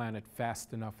up the planet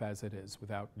fast enough as it is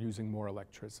without using more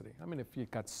electricity. I mean, if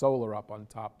you've got solar up on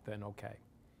top, then okay.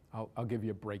 I'll give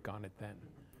you a break on it then.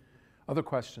 Other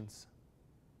questions?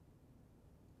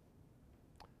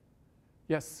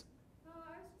 Yes? Oh,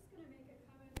 I was just going to make a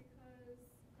comment because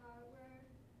where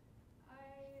I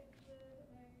live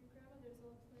at my grandmother's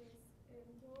old place in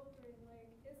Bouldering Lake,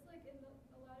 it's like in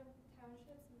a lot of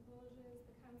townships and villages,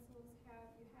 the councils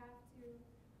you have to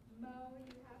mow,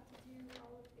 you have to do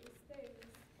all of these things,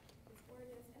 this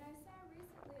ordinance. And I saw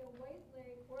recently a White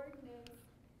Lake ordinance,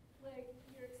 like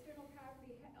your external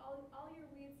property, all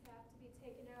your weeds have to be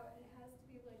taken out, and it has to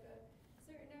be like a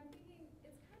certain, I'm thinking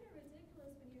it's kind of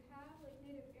ridiculous when you have like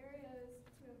native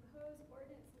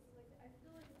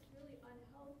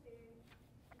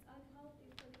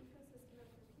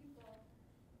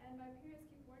and my parents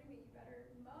keep warning me, you better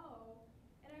mow.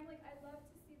 And I'm like, I love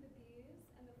to see the bees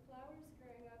and the flowers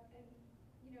growing up and,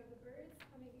 you know, the birds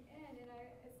coming in. And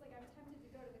it's like I'm tempted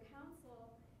to go to the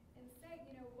council and say,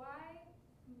 you know, why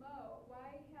mow?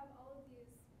 Why have all of these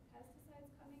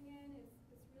pesticides coming in?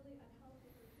 It's really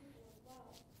unhealthy for people as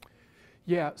well.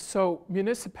 Yeah, so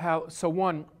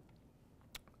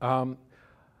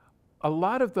a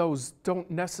lot of those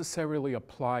don't necessarily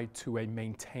apply to a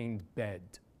maintained bed,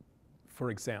 for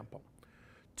example.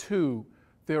 2,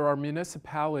 there are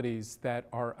municipalities that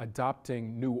are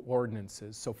adopting new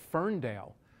ordinances. So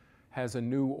Ferndale has a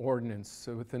new ordinance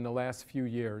within the last few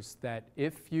years that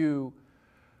if you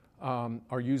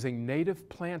are using native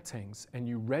plantings and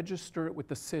you register it with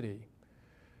the city,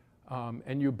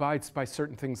 and you abide by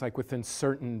certain things like within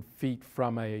certain feet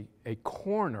from a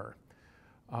corner,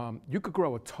 you could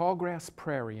grow a tall grass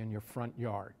prairie in your front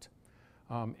yard.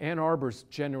 Ann Arbor's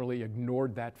generally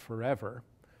ignored that forever,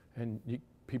 and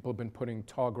people have been putting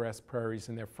tall grass prairies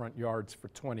in their front yards for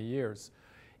 20 years.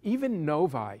 Even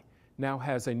Novi now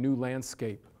has a new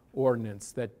landscape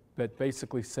ordinance that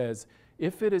basically says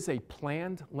if it is a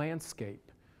planned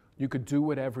landscape, you could do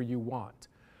whatever you want.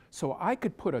 So I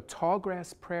could put a tall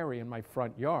grass prairie in my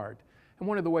front yard, and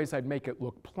one of the ways I'd make it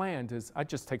look planned is I'd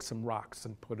just take some rocks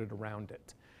and put it around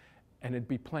it, and it'd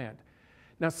be planned.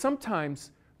 Now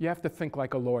sometimes you have to think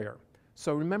like a lawyer.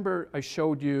 So remember I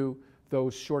showed you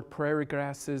those short prairie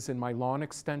grasses in my lawn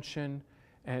extension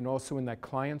and also in that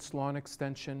client's lawn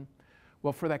extension?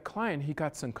 Well, for that client, he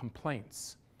got some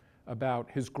complaints about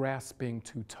his grass being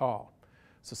too tall.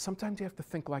 So sometimes you have to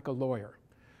think like a lawyer.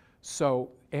 So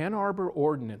Ann Arbor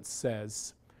ordinance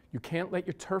says you can't let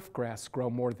your turf grass grow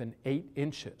more than 8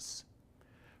 inches.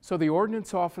 So the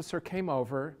ordinance officer came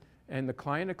over and the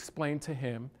client explained to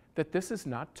him that this is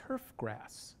not turf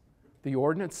grass. The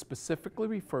ordinance specifically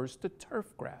refers to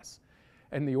turf grass.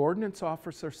 And the ordinance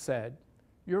officer said,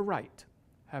 you're right,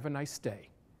 have a nice day.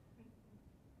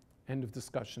 End of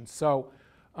discussion. So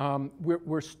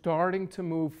we're starting to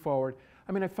move forward.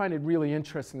 I mean, I find it really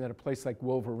interesting that a place like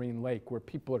Wolverine Lake, where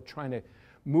people are trying to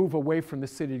move away from the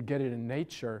city to get it in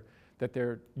nature, that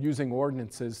they're using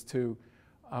ordinances to,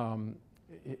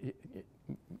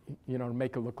 you know,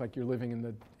 make it look like you're living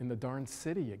in the darn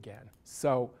city again.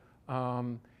 So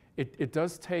it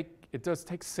does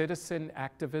take citizen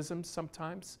activism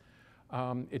sometimes.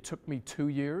 It took me 2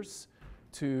 years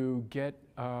to get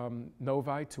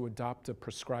Novi to adopt a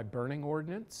prescribed burning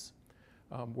ordinance.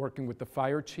 Working with the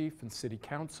fire chief and city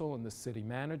council and the city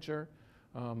manager.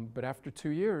 But after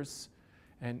 2 years,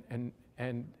 and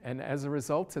as a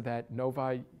result of that,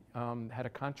 Novi had a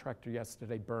contractor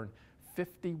yesterday burn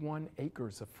 51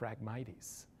 acres of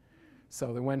Phragmites.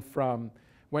 So they went from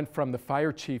the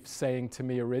fire chief saying to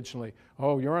me originally,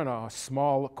 oh, you're on a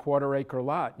small quarter-acre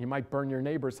lot, you might burn your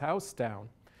neighbor's house down,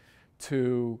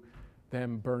 to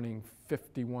them burning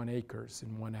 51 acres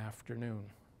in one afternoon.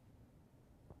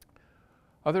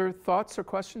 Other thoughts or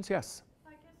questions? Yes?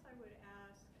 I guess I would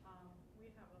ask, we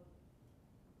have an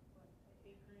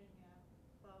acre and a half,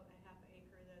 about a half an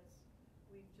acre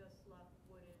we've just left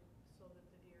wooded so that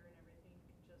the deer and everything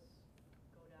can just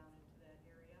go down into that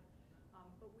area.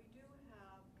 But we do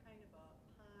have kind of a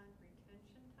pond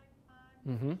retention type pond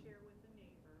Mm-hmm. to share with the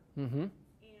neighbor. Mm-hmm.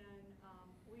 And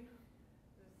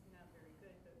this is not very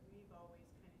good, but we've always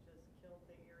kind of just killed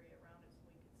the area around it so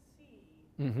we could see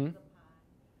Mm-hmm. the pond.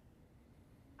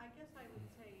 I guess I would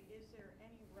say, is there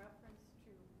any reference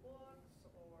to books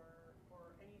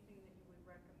or anything that you would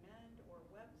recommend or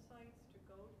websites to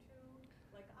go to?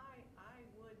 Like I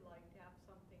would like to have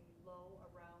something low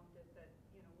around it that,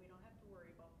 you know, we don't have to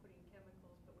worry about putting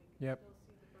chemicals, but we can Yep. still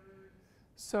see the birds.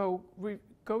 So we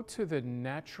go to the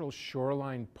Natural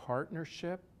Shoreline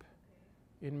Partnership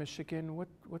in Michigan.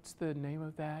 What's the name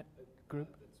of that group?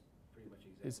 That's pretty much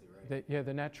exactly right. Yeah,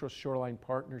 the Natural Shoreline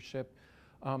Partnership.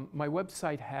 My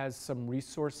website has some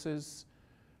resources.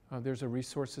 There's a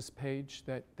resources page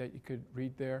that you could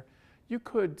read there. You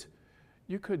could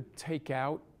take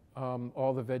out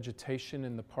all the vegetation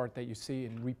in the part that you see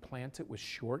and replant it with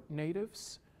short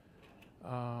natives.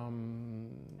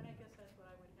 And I guess that's what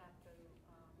I would have to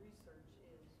research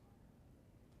is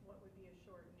what would be a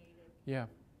short native Yeah,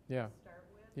 yeah, to start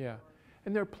with? yeah. Or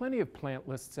And there are plenty of plant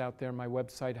lists out there. My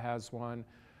website has one.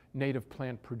 Native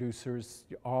plant producers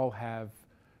all have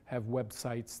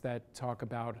websites that talk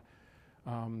about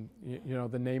you know,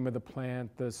 the name of the plant,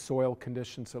 the soil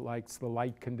conditions it likes, the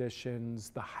light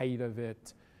conditions, the height of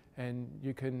it. And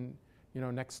you can, you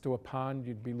know, next to a pond,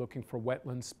 you'd be looking for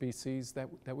wetland species that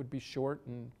would be short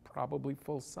and probably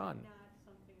full sun. not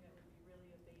something that would be really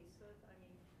invasive. I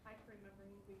mean, I can remember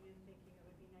moving in thinking it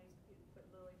would be nice to put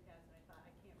lily pads, and I thought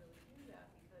I can't really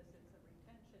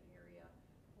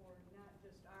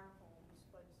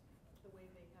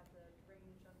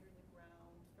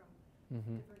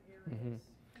different areas,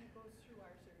 and it goes through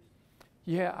ours.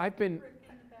 Yeah, I've been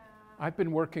Back.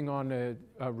 working on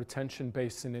a retention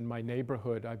basin in my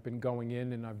neighborhood. I've been going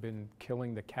in and I've been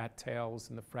killing the cattails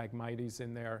and the phragmites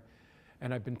in there.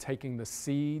 And I've been taking the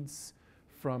seeds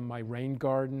from my rain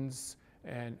gardens.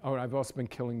 And I've also been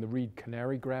killing the reed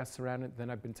canary grass around it. Then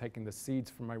I've been taking the seeds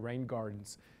from my rain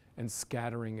gardens and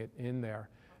scattering it in there.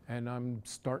 And I'm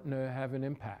starting to have an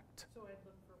impact. So I'd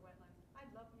look for wetlands.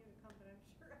 I'd love you to come, but I'm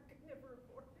sure I could never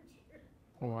afford it.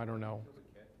 Oh, I don't know.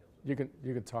 You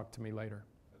can talk to me later.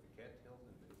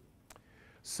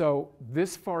 So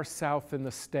this far south in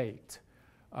the state,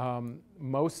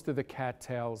 most of the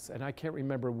cattails, and I can't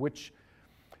remember which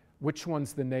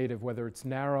one's the native, whether it's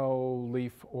narrow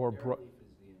leaf or Narrow leaf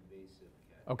is the invasive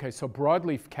cattail. okay, so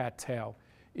broadleaf cattail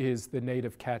is the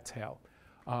native cattail.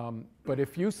 But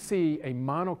if you see a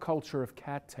monoculture of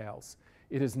cattails,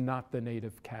 it is not the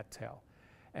native cattail.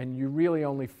 And you really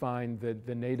only find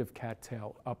the native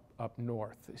cattail up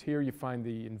north. Here you find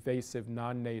the invasive,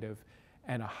 non-native,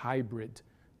 and a hybrid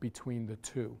between the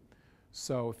two.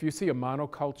 So if you see a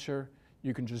monoculture,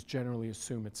 you can just generally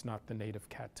assume it's not the native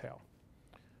cattail.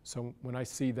 So when I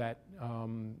see that,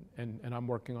 and I'm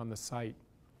working on the site,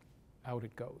 out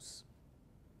it goes.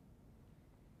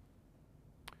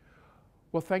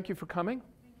 Well, thank you for coming.